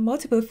to have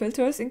multiple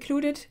filters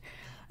included.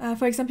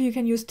 For example, you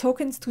can use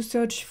tokens to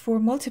search for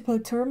multiple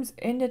terms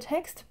in the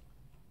text.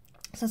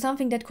 So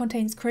something that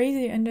contains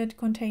crazy and that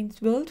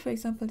contains wild, for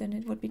example, then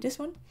it would be this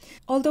one.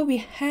 Although we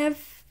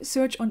have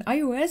search on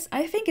iOS,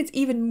 I think it's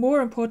even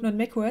more important on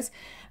macOS,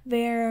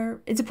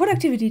 where it's a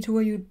productivity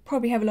tool. You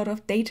probably have a lot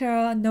of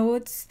data,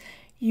 notes.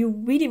 You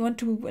really want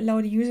to allow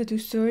the user to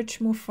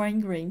search more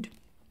fine-grained.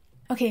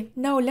 Okay,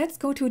 now let's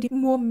go to the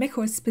more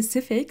macOS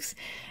specifics.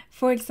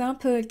 For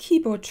example,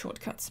 keyboard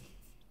shortcuts.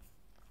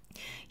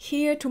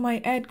 Here to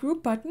my add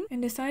group button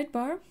in the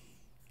sidebar,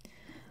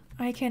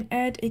 I can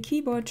add a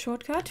keyboard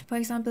shortcut. For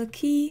example,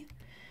 key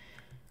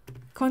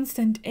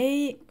constant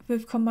A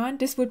with command.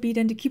 This would be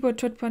then the keyboard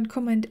shortcut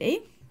command A.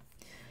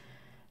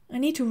 I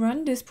need to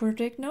run this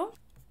project now.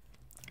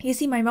 You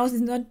see my mouse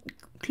is not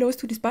close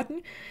to this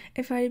button.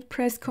 If I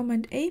press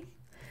command A,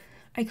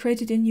 I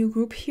created a new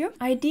group here.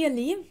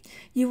 Ideally,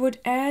 you would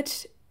add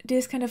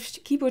this kind of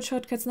keyboard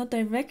shortcuts not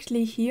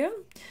directly here.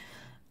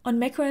 On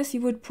macOS,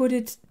 you would put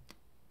it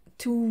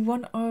to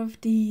one of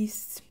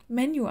these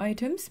menu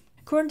items.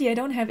 Currently, I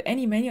don't have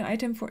any menu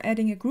item for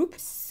adding a group.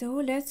 So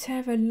let's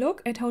have a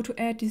look at how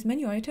to add these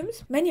menu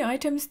items. Menu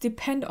items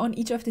depend on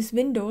each of these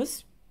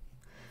windows.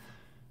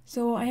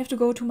 So I have to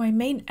go to my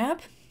main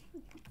app.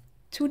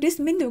 To this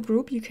window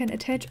group, you can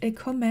attach a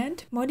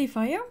command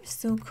modifier.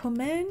 So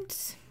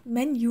commands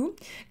menu.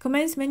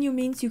 Commands menu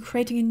means you're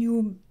creating a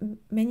new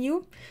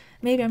menu.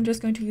 Maybe I'm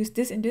just going to use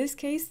this in this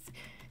case.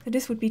 So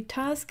this would be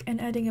task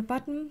and adding a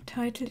button.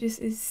 Title, this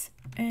is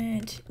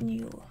add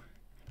new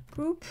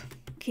group.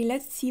 Okay,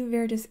 let's see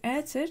where this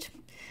adds it.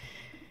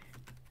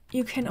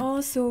 You can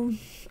also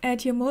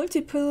add here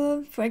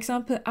multiple, for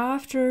example,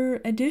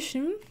 after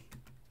addition.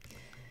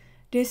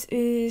 This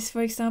is,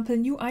 for example,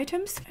 new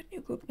items.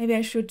 Maybe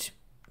I should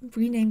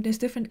rename this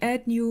different.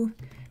 Add new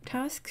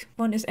task.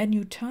 One is add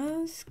new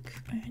task.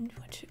 And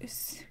what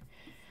is...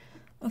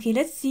 Okay,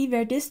 let's see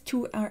where these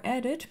two are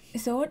added.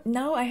 So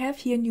now I have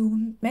here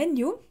new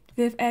menu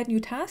with add new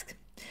task.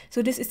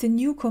 So this is the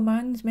new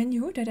command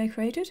menu that I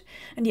created.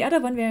 And the other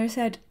one where I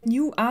said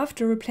new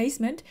after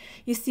replacement,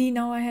 you see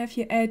now I have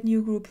here add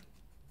new group.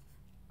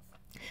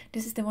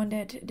 This is the one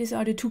that, these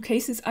are the two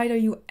cases. Either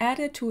you add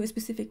it to a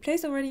specific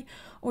place already,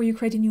 or you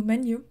create a new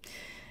menu.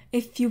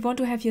 If you want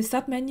to have your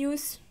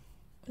sub-menus,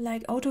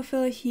 like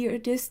autofill, here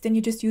it is, then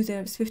you just use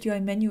a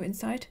SwiftUI menu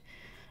inside.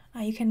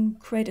 You can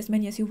create as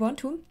many as you want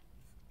to.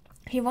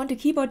 If you want a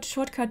keyboard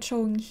shortcut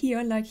showing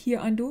here, like here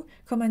undo,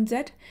 Command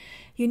Z,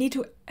 you need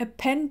to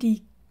append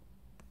the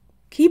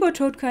keyboard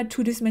shortcut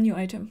to this menu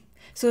item.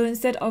 So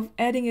instead of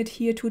adding it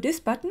here to this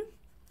button,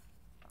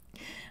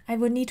 I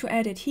would need to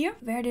add it here.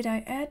 Where did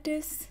I add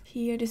this?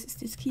 Here, this is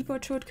this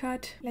keyboard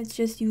shortcut. Let's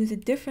just use a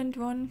different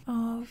one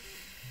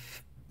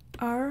of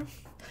R.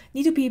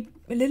 Need to be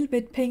a little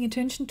bit paying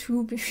attention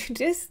to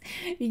this,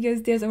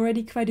 because there's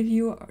already quite a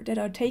few that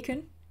are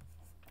taken.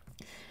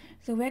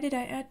 So where did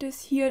I add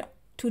this? Here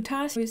to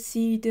task, you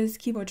see this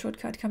keyboard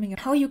shortcut coming up.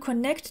 How you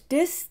connect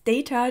this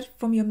data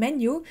from your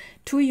menu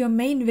to your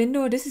main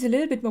window, this is a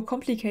little bit more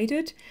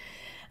complicated.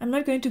 I'm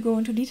not going to go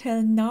into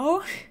detail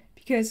now,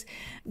 because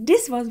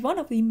this was one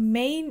of the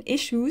main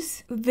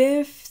issues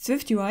with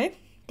SwiftUI.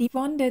 The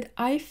one that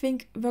I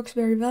think works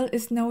very well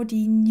is now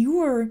the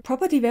newer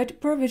property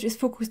wrapper, which is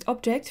focused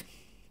object.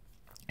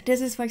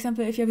 This is, for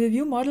example, if you have a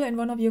view model in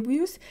one of your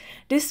views,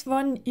 this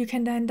one you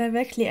can then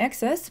directly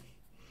access.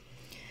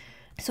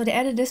 So they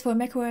added this for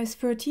macOS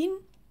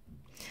 13.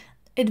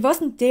 It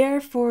wasn't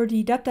there for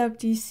the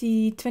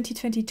WWDC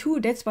 2022,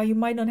 that's why you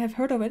might not have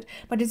heard of it,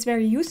 but it's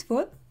very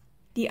useful.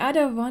 The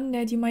other one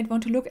that you might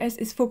want to look at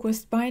is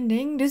focused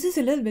binding. This is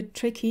a little bit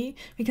tricky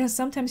because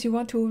sometimes you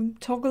want to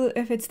toggle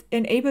if it's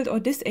enabled or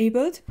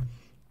disabled.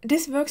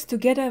 This works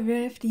together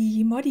with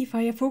the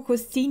modifier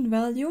focused scene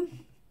value.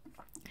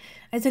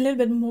 It's a little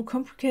bit more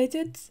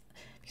complicated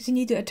because you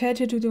need to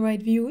attach it to the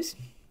right views.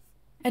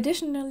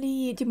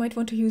 Additionally, you might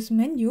want to use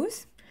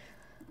menus.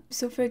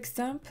 So for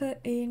example,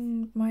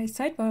 in my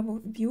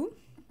sidebar view,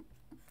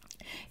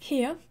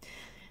 here,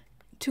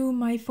 to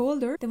my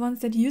folder, the ones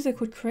that the user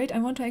could create, I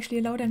want to actually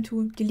allow them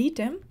to delete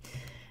them.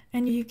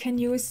 And you can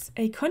use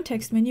a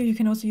context menu. You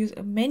can also use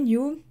a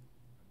menu.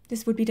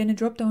 This would be then a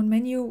drop-down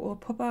menu or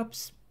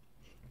pop-ups.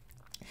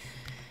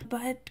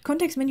 But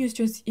context menu is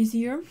just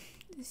easier.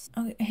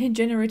 I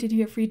generated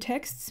here free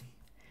texts.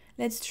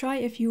 Let's try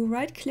if you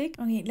right-click.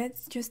 Okay,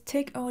 let's just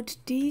take out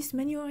these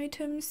menu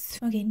items.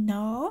 Okay,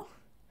 now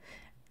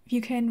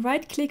you can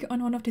right-click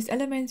on one of these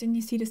elements and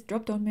you see this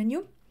drop-down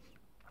menu.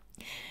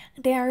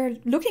 They are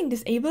looking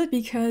disabled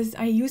because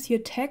I use here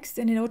text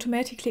and it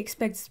automatically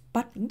expects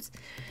buttons.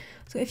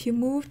 So if you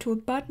move to a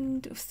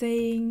button of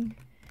saying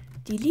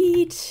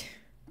delete,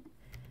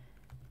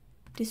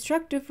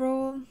 destructive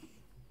role,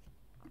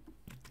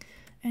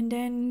 and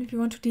then if you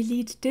want to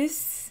delete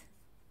this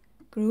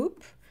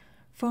group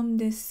from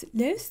this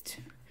list,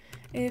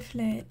 if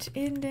let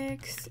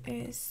index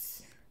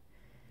is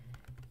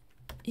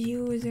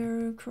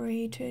user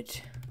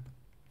created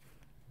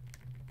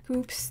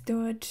groups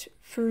dot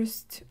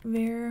first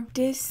where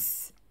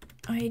this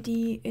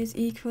ID is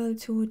equal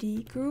to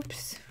the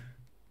groups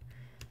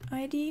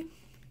ID,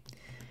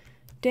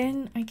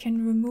 then I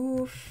can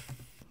remove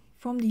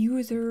from the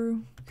user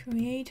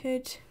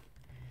created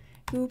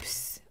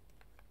groups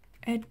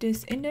at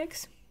this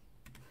index.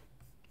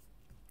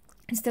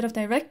 Instead of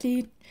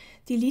directly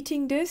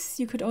deleting this,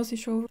 you could also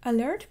show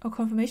alert or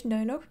confirmation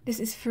dialog. This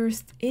is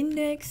first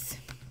index.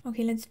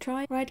 Okay, let's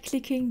try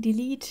right-clicking,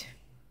 delete.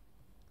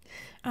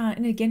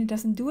 And again, it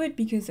doesn't do it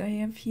because I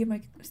have here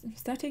my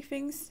static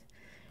things.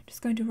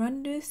 Just going to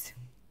run this.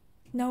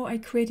 Now I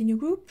create a new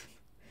group,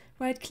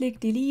 right-click,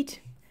 delete,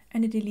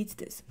 and it deletes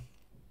this.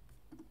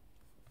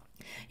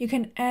 You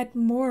can add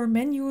more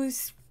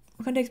menus,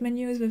 context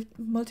menus with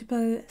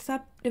multiple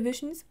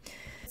subdivisions.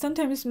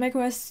 Sometimes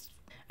macOS,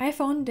 I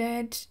found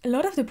that a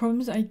lot of the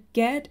problems I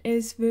get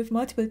is with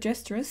multiple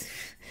gestures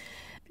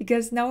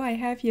because now I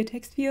have here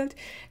text field,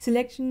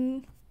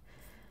 selection.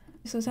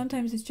 So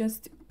sometimes it's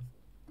just,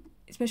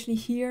 especially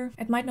here,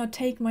 it might not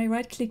take my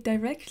right click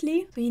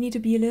directly. So you need to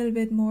be a little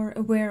bit more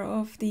aware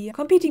of the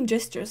competing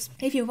gestures.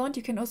 If you want,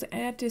 you can also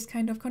add this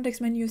kind of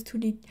context menus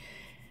to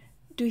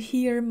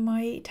here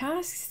my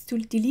tasks to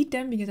delete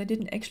them because I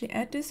didn't actually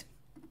add this.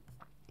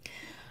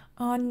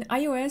 On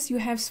iOS, you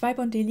have swipe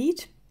on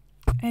delete.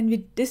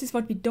 And this is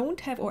what we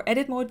don't have, or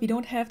edit mode, we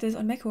don't have this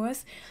on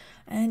macOS.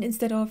 And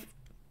instead of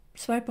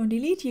swipe on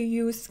delete, you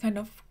use kind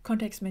of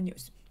context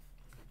menus.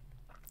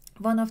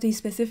 One of the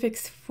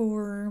specifics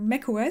for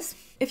macOS.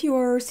 If you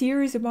are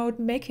serious about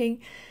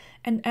making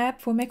an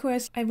app for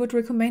macOS, I would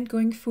recommend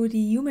going through the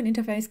human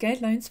interface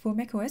guidelines for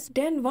macOS.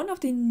 Then one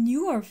of the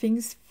newer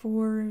things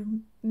for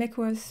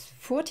macOS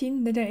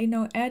 14 that I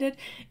now added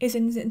is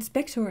in the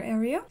inspector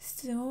area.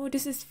 So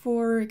this is,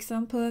 for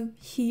example,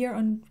 here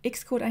on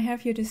Xcode, I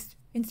have here this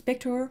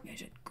inspector. I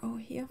should go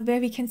here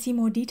where we can see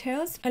more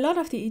details. A lot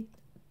of the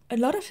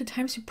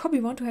times you probably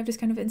want to have this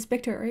kind of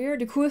inspector area.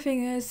 The cool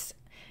thing is,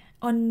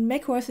 on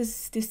macOS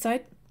is this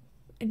side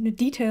in the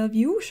detail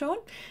view shown,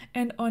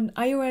 and on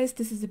iOS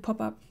this is a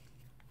pop-up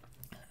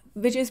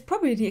which is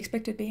probably the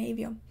expected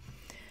behavior.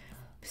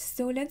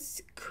 So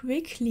let's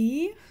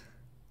quickly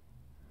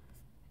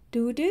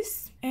do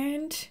this,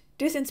 and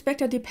this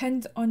inspector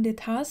depends on the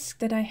task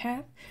that I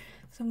have.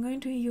 So I'm going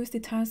to use the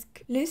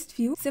task list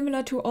view.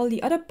 Similar to all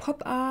the other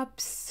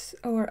pop-ups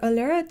or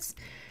alerts,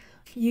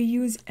 you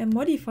use a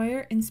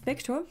modifier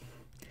inspector.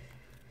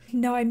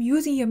 Now I'm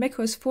using here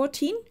macOS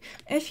 14.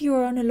 If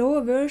you're on a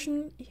lower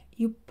version,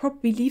 you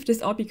probably leave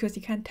this out because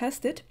you can't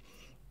test it.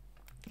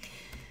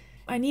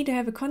 I need to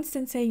have a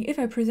constant saying if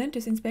I present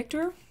this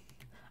inspector.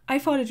 I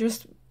thought it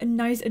was a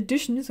nice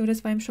addition, so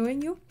that's why I'm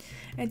showing you.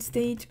 At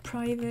state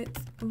private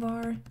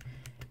var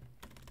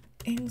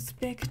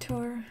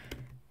inspector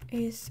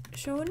is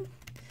shown,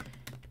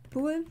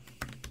 bool,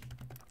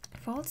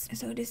 false.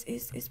 So this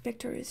is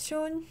inspector is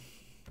shown,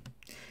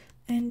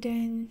 and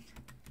then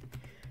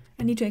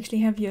I need to actually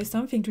have here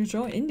something to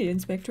show in the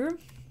inspector.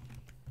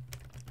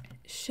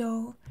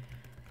 Show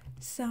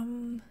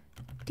some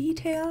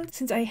details.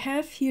 Since I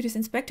have here this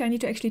inspector, I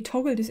need to actually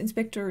toggle this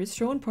inspector is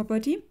shown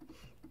property.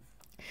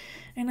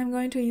 And I'm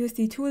going to use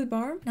the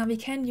toolbar. Now we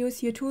can use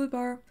here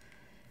toolbar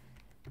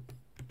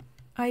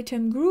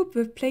item group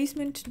with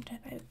placement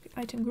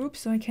item group,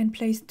 so I can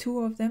place 2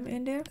 of them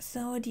in there.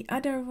 So the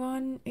other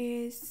one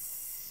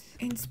is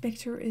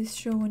inspector is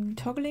shown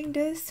toggling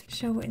this,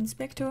 show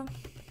inspector.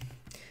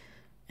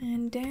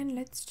 And then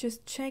let's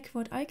just check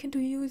what I can do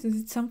use.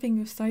 Is it something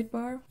with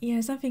sidebar?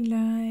 Yeah, something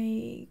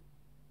like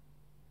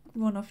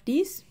one of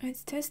these.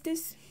 Let's test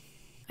this.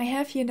 I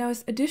have here now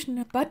this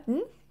additional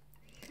button.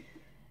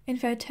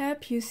 If I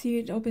tap, you see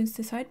it opens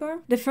the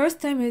sidebar. The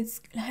first time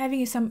it's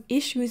having some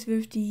issues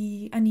with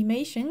the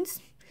animations,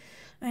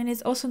 and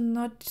it's also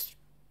not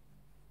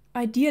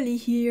ideally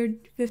here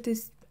with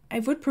this. I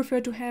would prefer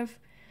to have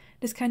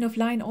this kind of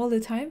line all the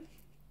time.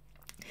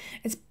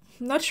 It's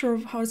not sure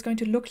how it's going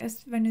to look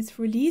as when it's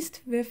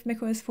released with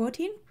macOS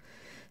 14.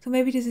 So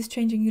maybe this is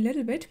changing a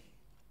little bit.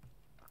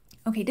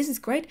 Okay, this is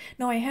great.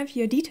 Now I have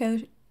here a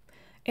detail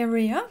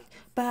area,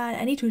 but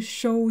I need to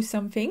show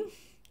something.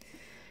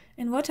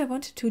 And what I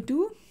wanted to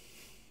do,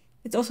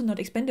 it's also not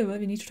expandable,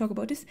 we need to talk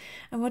about this.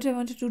 And what I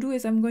wanted to do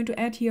is I'm going to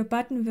add here a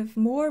button with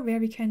more where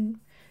we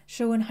can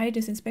show and hide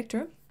this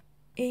inspector.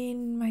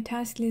 In my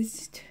task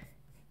list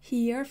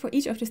here, for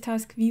each of these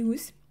task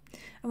views,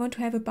 I want to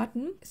have a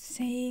button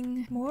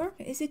saying more.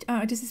 Is it?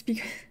 This is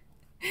because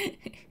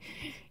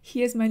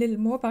here's my little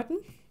more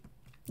button.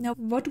 Now,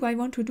 what do I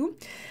want to do?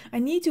 I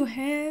need to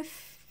have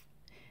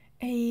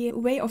a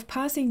way of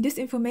passing this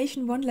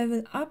information one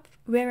level up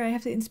where I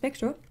have the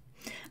inspector.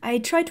 I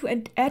tried to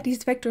add the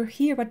inspector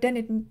here, but then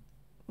it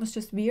was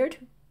just weird.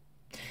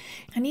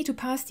 I need to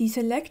pass the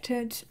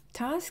selected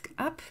task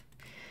up,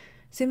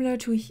 similar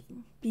to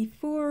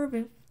before,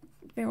 where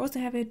I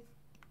also have a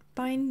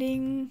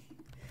binding.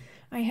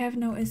 I have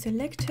now a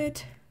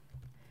selected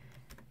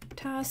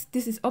task.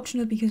 This is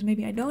optional because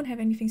maybe I don't have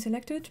anything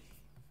selected.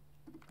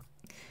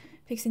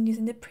 Fixing this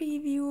in the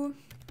preview,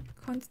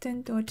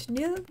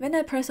 constant.nil. When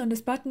I press on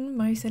this button,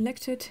 my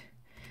selected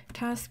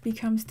task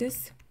becomes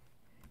this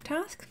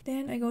task.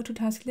 Then I go to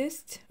task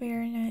list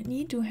where I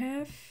need to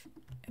have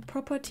a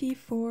property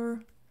for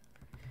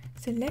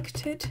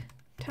selected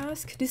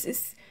task. This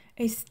is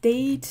a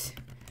state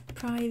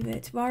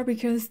private var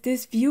because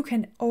this view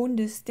can own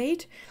the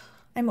state.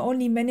 I'm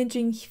only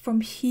managing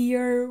from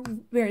here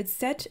where it's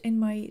set in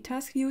my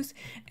task views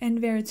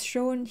and where it's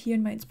shown here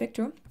in my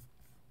inspector.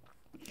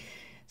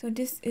 So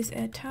this is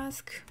a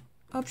task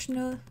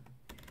optional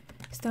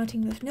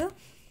starting with nil.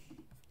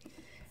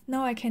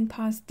 Now I can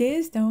pass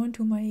this down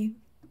to my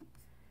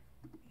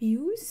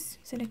views,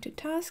 selected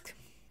task,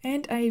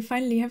 and I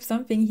finally have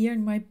something here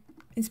in my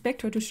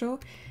inspector to show.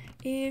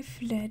 If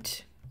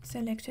let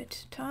selected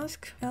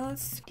task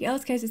else, the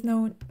else case is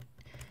now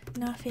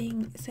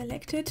nothing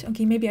selected.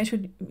 Okay, maybe I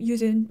should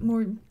use a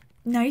more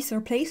nicer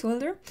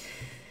placeholder.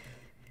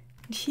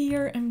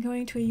 Here I'm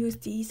going to use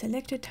the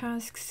selected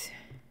tasks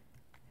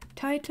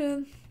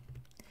title.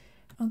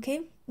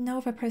 Okay, now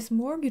if I press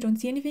more, you don't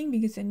see anything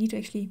because I need to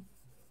actually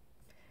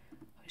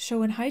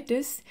show and hide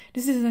this.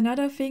 This is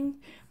another thing.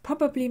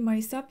 Probably my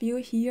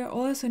subview here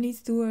also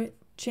needs to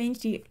change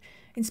the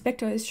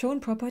inspector is shown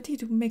property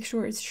to make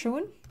sure it's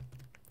shown.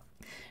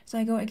 So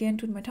I go again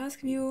to my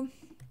task view.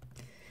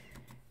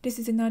 This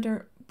is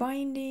another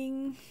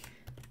binding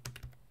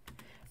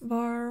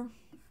var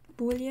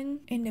boolean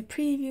in the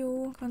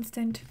preview,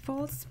 constant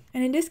false.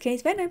 And in this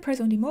case, when I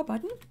press on the more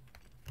button,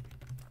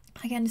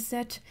 I can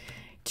set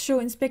show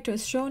inspector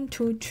is shown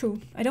to true.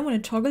 I don't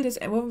want to toggle this.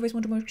 I always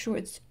want to make sure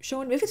it's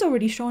shown. If it's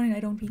already shown, and I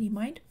don't really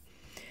mind.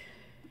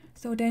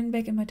 So then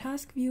back in my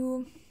task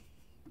view,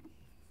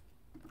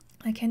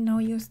 I can now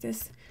use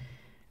this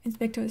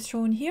inspector is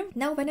shown here.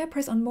 Now when I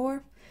press on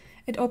more,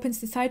 it opens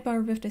the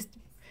sidebar with this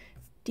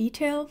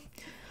detail.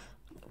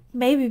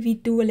 Maybe we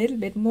do a little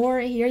bit more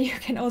here. You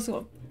can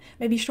also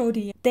maybe show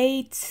the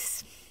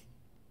dates,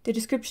 the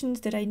descriptions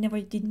that I never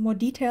did, more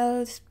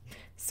details,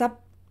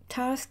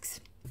 subtasks.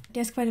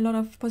 There's quite a lot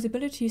of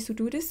possibilities to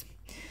do this.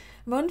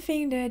 One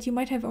thing that you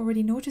might have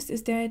already noticed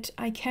is that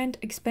I can't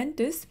expand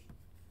this.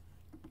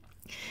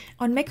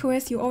 On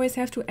macOS, you always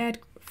have to add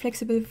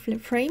flexible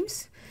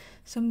frames.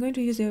 So I'm going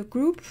to use a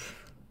group,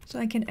 so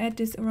I can add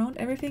this around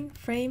everything.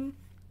 Frame,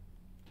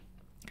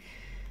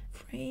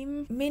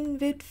 min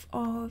width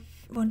of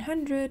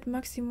 100,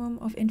 maximum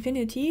of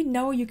infinity.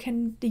 Now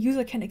the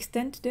user can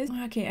extend this.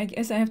 Okay, I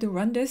guess I have to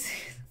run this.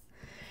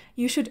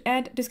 You should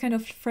add this kind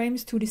of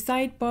frames to the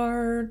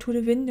sidebar, to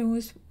the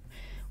windows,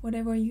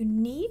 whatever you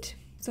need.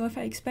 So if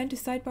I expand the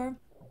sidebar,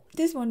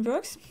 this one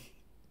works.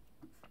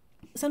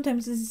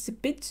 Sometimes this is a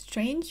bit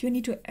strange. You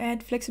need to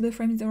add flexible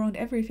frames around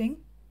everything.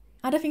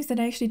 Other things that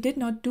I actually did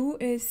not do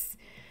is,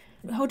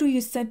 how do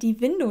you set the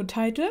window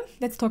title?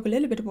 Let's talk a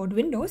little bit about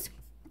windows.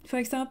 For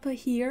example,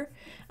 here,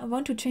 I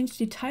want to change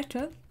the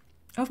title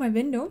of my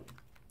window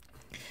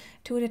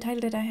to the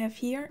title that I have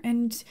here,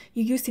 and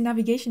you use the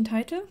navigation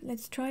title.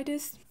 Let's try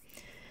this.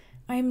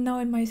 I'm now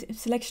in my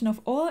selection of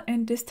all,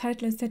 and this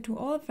title is set to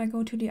all. If I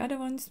go to the other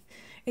ones,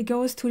 it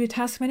goes to the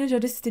task manager.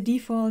 This is the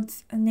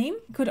default name.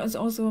 Could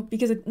also,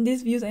 because in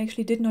this view, I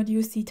actually did not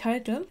use the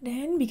title.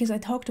 Then, because I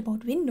talked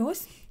about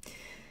windows,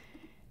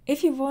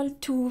 if you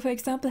want to, for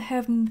example,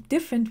 have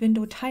different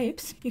window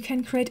types, you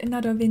can create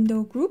another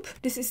window group.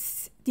 This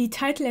is the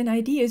title and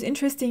ID is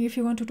interesting if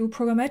you want to do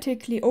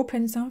programmatically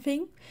open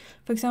something.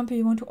 For example,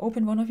 you want to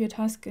open one of your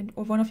tasks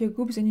or one of your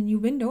groups in a new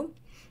window.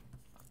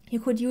 You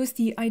could use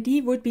the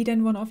ID would be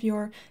then one of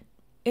your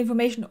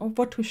information of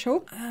what to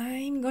show.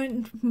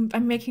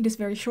 I'm making this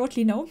very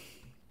shortly now.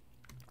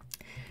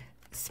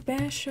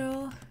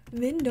 Special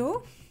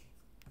window.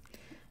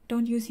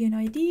 Don't use here an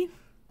ID.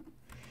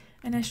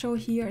 And I show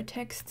here a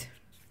text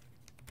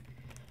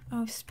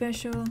of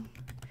special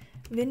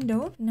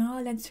window.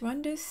 Now let's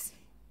run this.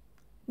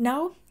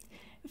 Now,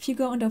 if you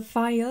go under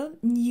File,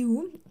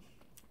 New.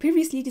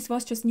 Previously, this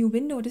was just New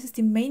Window. This is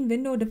the main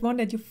window, the one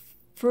that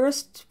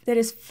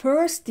is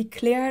first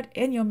declared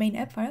in your main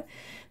app file.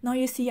 Now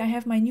you see I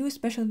have my new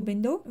special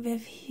window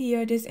with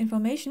here this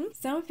information.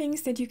 Some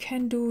things that you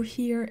can do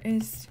here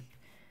is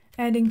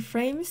adding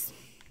frames.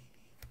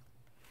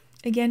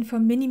 Again, for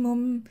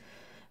minimum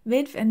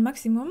width and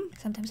maximum.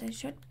 Sometimes I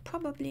should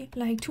probably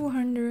like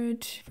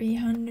 200,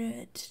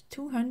 300,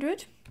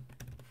 200.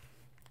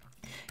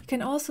 You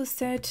can also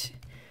set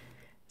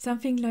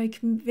something like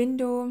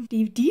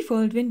the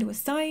default window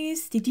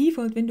size, the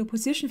default window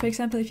position. For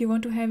example, if you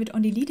want to have it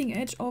on the leading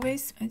edge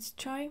always. Let's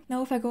try.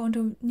 Now if I go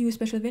into new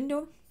special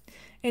window,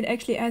 it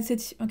actually adds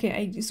it, okay,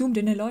 I zoomed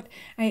in a lot.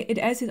 It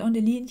adds it on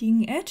the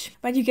leading edge,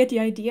 but you get the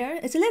idea.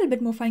 It's a little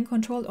bit more fine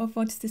control of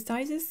what the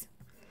size is.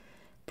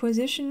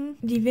 Position,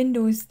 the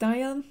window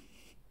style,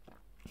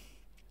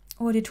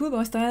 or the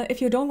toolbar style.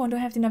 If you don't want to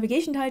have the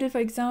navigation title, for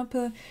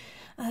example,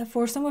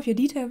 for some of your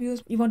detail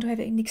views, you want to have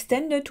an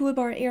extended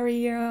toolbar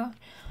area,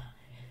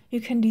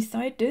 you can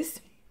decide this.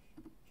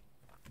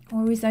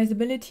 Or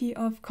resizability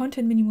of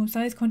content, minimum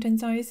size, content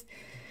size.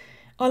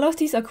 All of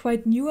these are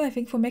quite new, I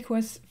think, for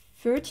macOS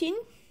 13.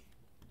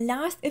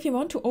 Last, if you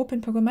want to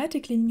open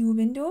programmatically new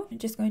window, I'm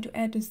just going to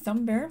add this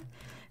somewhere.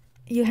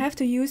 You have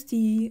to use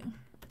the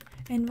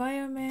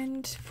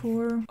environment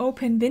for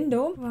open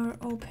window or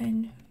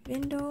open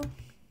window.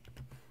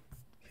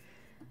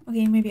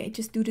 Okay, maybe I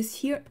just do this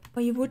here.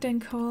 Or you would then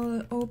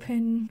call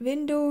open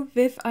window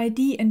with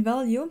ID and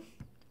value.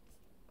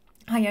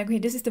 Ah yeah, okay,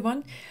 this is the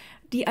one.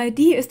 The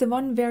ID is the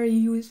one where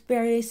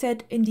I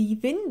set in the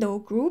window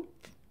group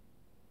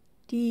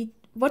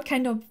what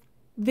kind of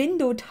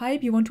window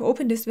type you want to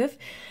open this with,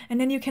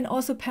 and then you can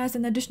also pass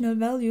an additional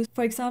value.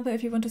 For example,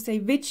 if you want to say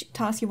which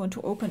task you want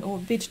to open or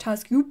which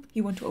task group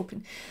you want to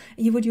open,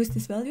 you would use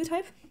this value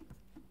type.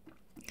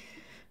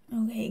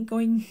 Okay,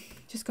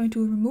 just going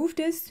to remove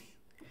this.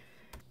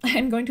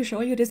 I'm going to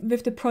show you this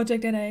with the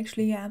project that I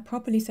actually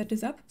properly set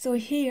this up. So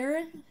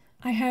here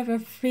I have a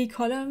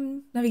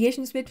 3-column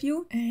navigation split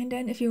view, and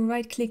then if you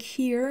right click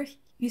here,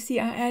 you see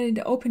I added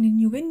the open a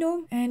new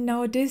window, and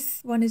now this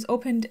one is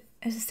opened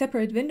as a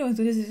separate window,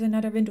 so this is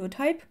another window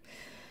type.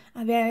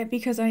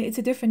 Because it's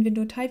a different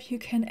window type, you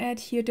can add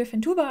here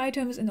different toolbar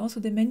items, and also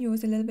the menu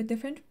is a little bit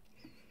different.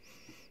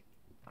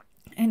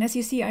 And as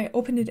you see, I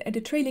opened it at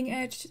the trailing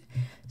edge,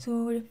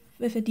 so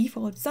with a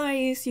default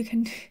size, you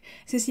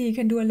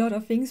can do a lot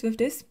of things with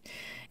this.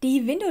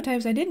 The window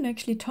types I didn't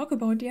actually talk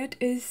about yet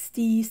is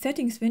the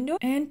settings window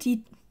and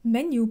the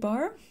menu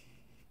bar.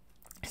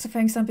 So for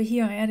example,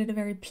 here I added a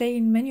very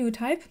plain menu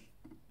type.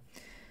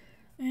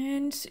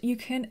 And you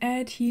can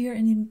add here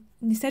in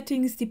the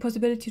settings the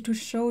possibility to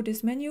show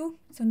this menu.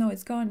 So now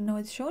it's gone, now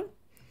it's shown.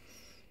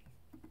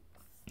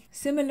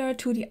 Similar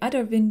to the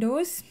other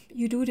windows,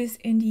 you do this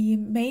in the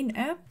main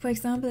app. For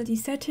example, the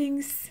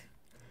settings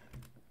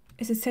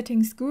is a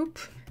settings group,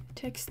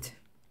 text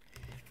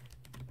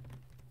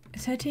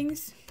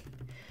settings.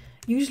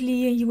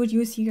 Usually you would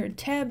use here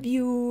tab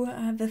view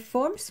with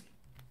forms.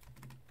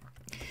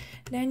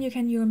 Then you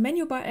can use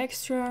menu bar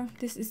extra.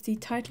 This is the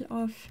title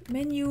of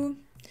menu.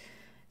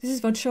 This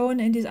is what's shown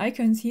in these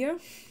icons here.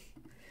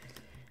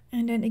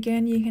 And then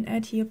again, you can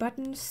add here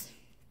buttons.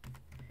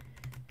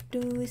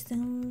 Do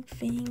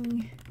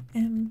something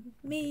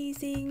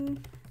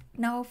amazing.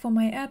 Now for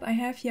my app, I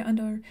have here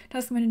under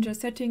Task Manager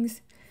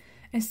settings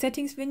a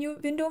settings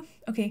window.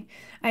 Okay,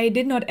 I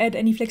did not add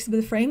any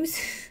flexible frames.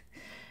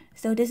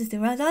 So this is the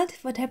result.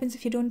 What happens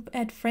if you don't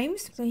add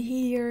frames? So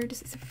here,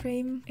 this is a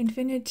frame,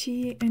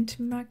 infinity and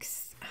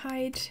max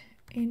height,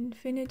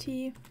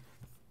 infinity.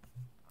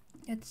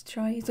 Let's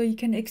try. So you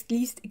can at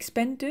least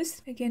expand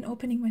this. Again,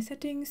 opening my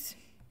settings.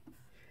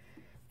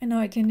 And now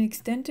I can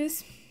extend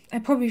this. I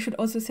probably should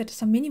also set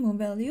some minimum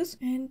values.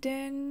 And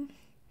then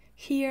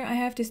here I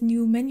have this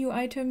new menu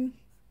item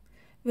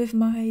with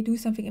my do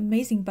something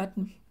amazing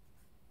button.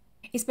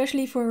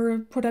 Especially for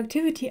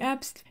productivity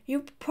apps,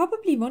 you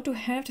probably want to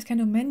have this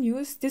kind of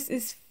menus. This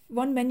is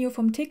one menu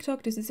from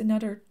TikTok. This is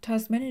another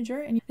task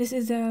manager. And this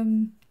is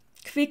a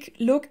quick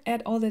look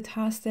at all the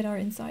tasks that are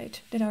inside,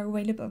 that are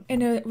available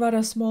in a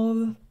rather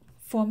small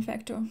form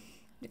factor.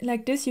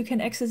 Like this, you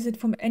can access it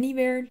from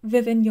anywhere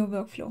within your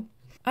workflow.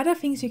 Other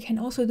things you can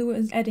also do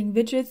is adding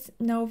widgets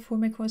now for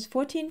macOS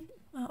 14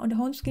 on the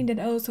home screen that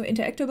are also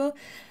interactable.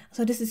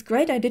 So this is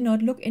great. I did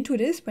not look into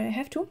this, but I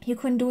have to. You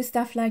can do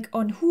stuff like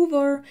on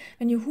hover.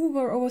 When you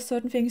hover over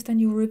certain things, then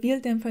you reveal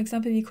them. For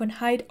example, you can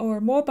hide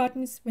or more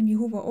buttons when you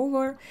hover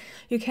over.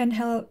 You can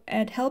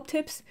add help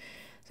tips.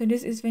 So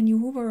this is when you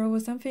hover over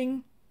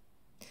something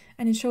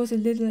and it shows a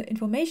little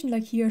information,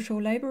 like here, show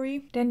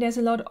library. Then there's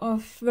a lot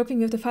of working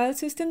with the file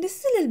system. This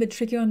is a little bit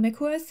tricky on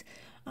macOS,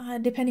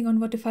 depending on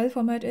what the file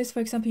format is. For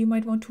example, you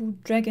might want to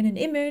drag in an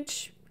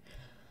image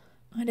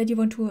that you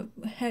want to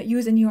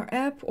use in your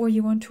app, or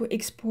you want to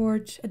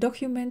export a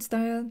document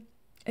style,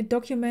 a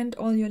document,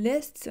 all your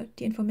lists,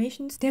 the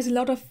informations. There's a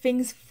lot of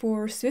things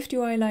for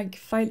SwiftUI, like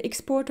file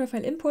exporter,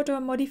 file importer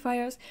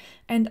modifiers,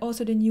 and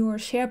also the newer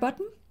share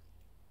button,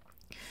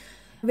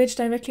 which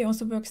directly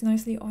also works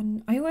nicely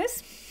on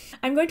iOS.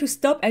 I'm going to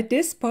stop at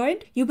this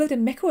point. You build a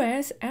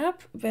macOS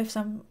app with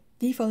some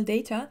default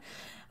data,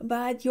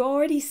 but you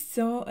already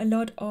saw a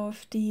lot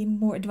of the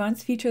more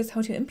advanced features,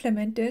 how to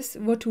implement this,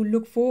 what to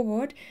look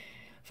forward.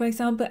 For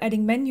example,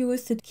 adding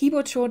menus, the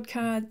keyboard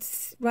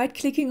shortcuts,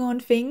 right-clicking on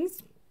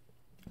things,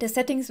 the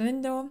settings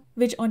window,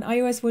 which on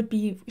iOS would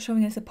be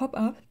showing as a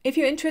pop-up. If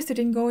you're interested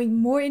in going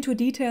more into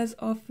details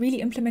of really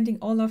implementing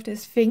all of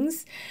these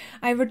things,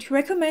 I would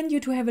recommend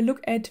you to have a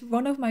look at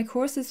one of my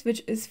courses,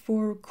 which is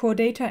for Core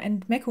Data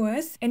and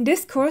macOS. In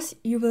this course,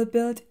 you will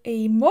build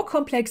a more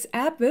complex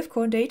app with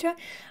Core Data.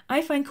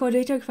 I find Core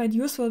Data quite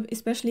useful,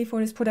 especially for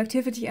these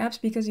productivity apps,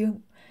 because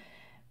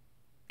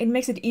it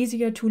makes it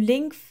easier to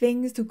link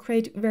things, to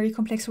create very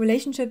complex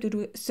relationships, to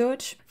do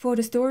search for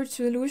the storage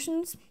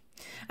solutions.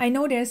 I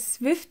know there's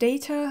Swift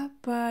data,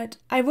 but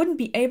I wouldn't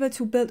be able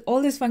to build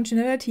all this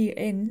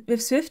functionality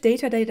with Swift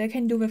data that I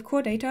can do with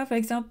Core Data. For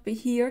example,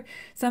 here,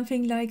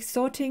 something like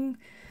sorting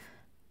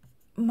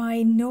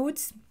my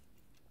notes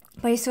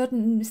by a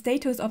certain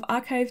status of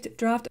archived,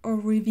 draft, or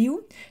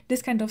review.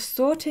 This kind of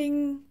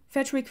sorting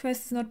fetch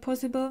request is not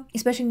possible,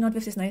 especially not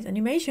with these nice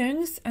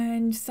animations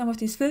and some of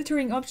these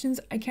filtering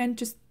options. I can't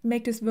just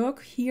make this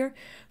work here.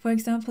 For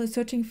example,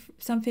 searching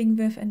something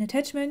with an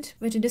attachment,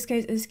 which in this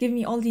case is giving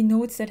me all the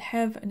notes that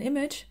have an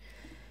image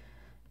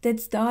that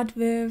start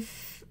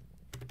with,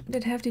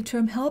 that have the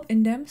term help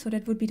in them. So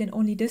that would be then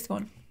only this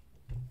one.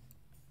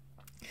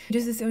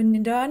 This is an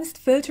advanced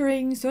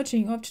filtering,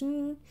 searching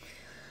option,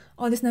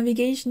 all this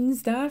navigation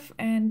stuff.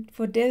 And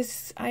for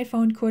this, I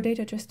found Core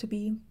Data just to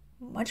be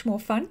much more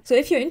fun. So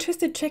if you're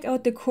interested, check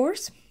out the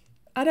course.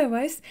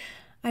 Otherwise,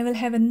 I will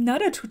have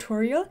another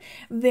tutorial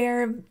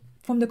where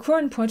from the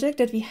current project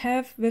that we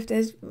have with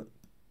this,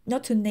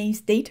 not to names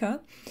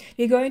data,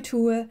 we're going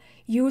to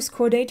use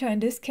Core Data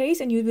in this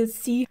case, and you will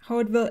see how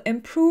it will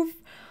improve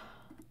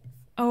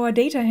our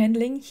data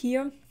handling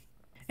here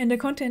in the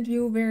content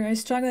view, where I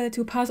struggle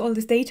to pass all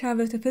this data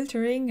with the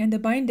filtering and the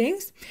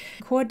bindings.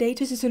 Core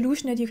Data is a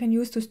solution that you can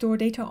use to store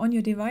data on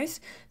your device.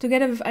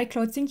 Together with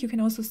iCloud Sync, you can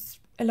also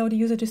allow the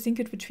user to sync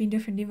it between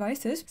different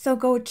devices. So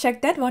go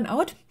check that one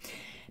out.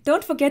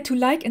 Don't forget to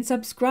like and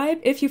subscribe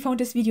if you found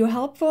this video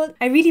helpful.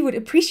 I really would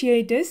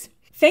appreciate this.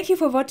 Thank you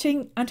for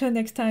watching. Until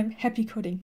next time, happy coding.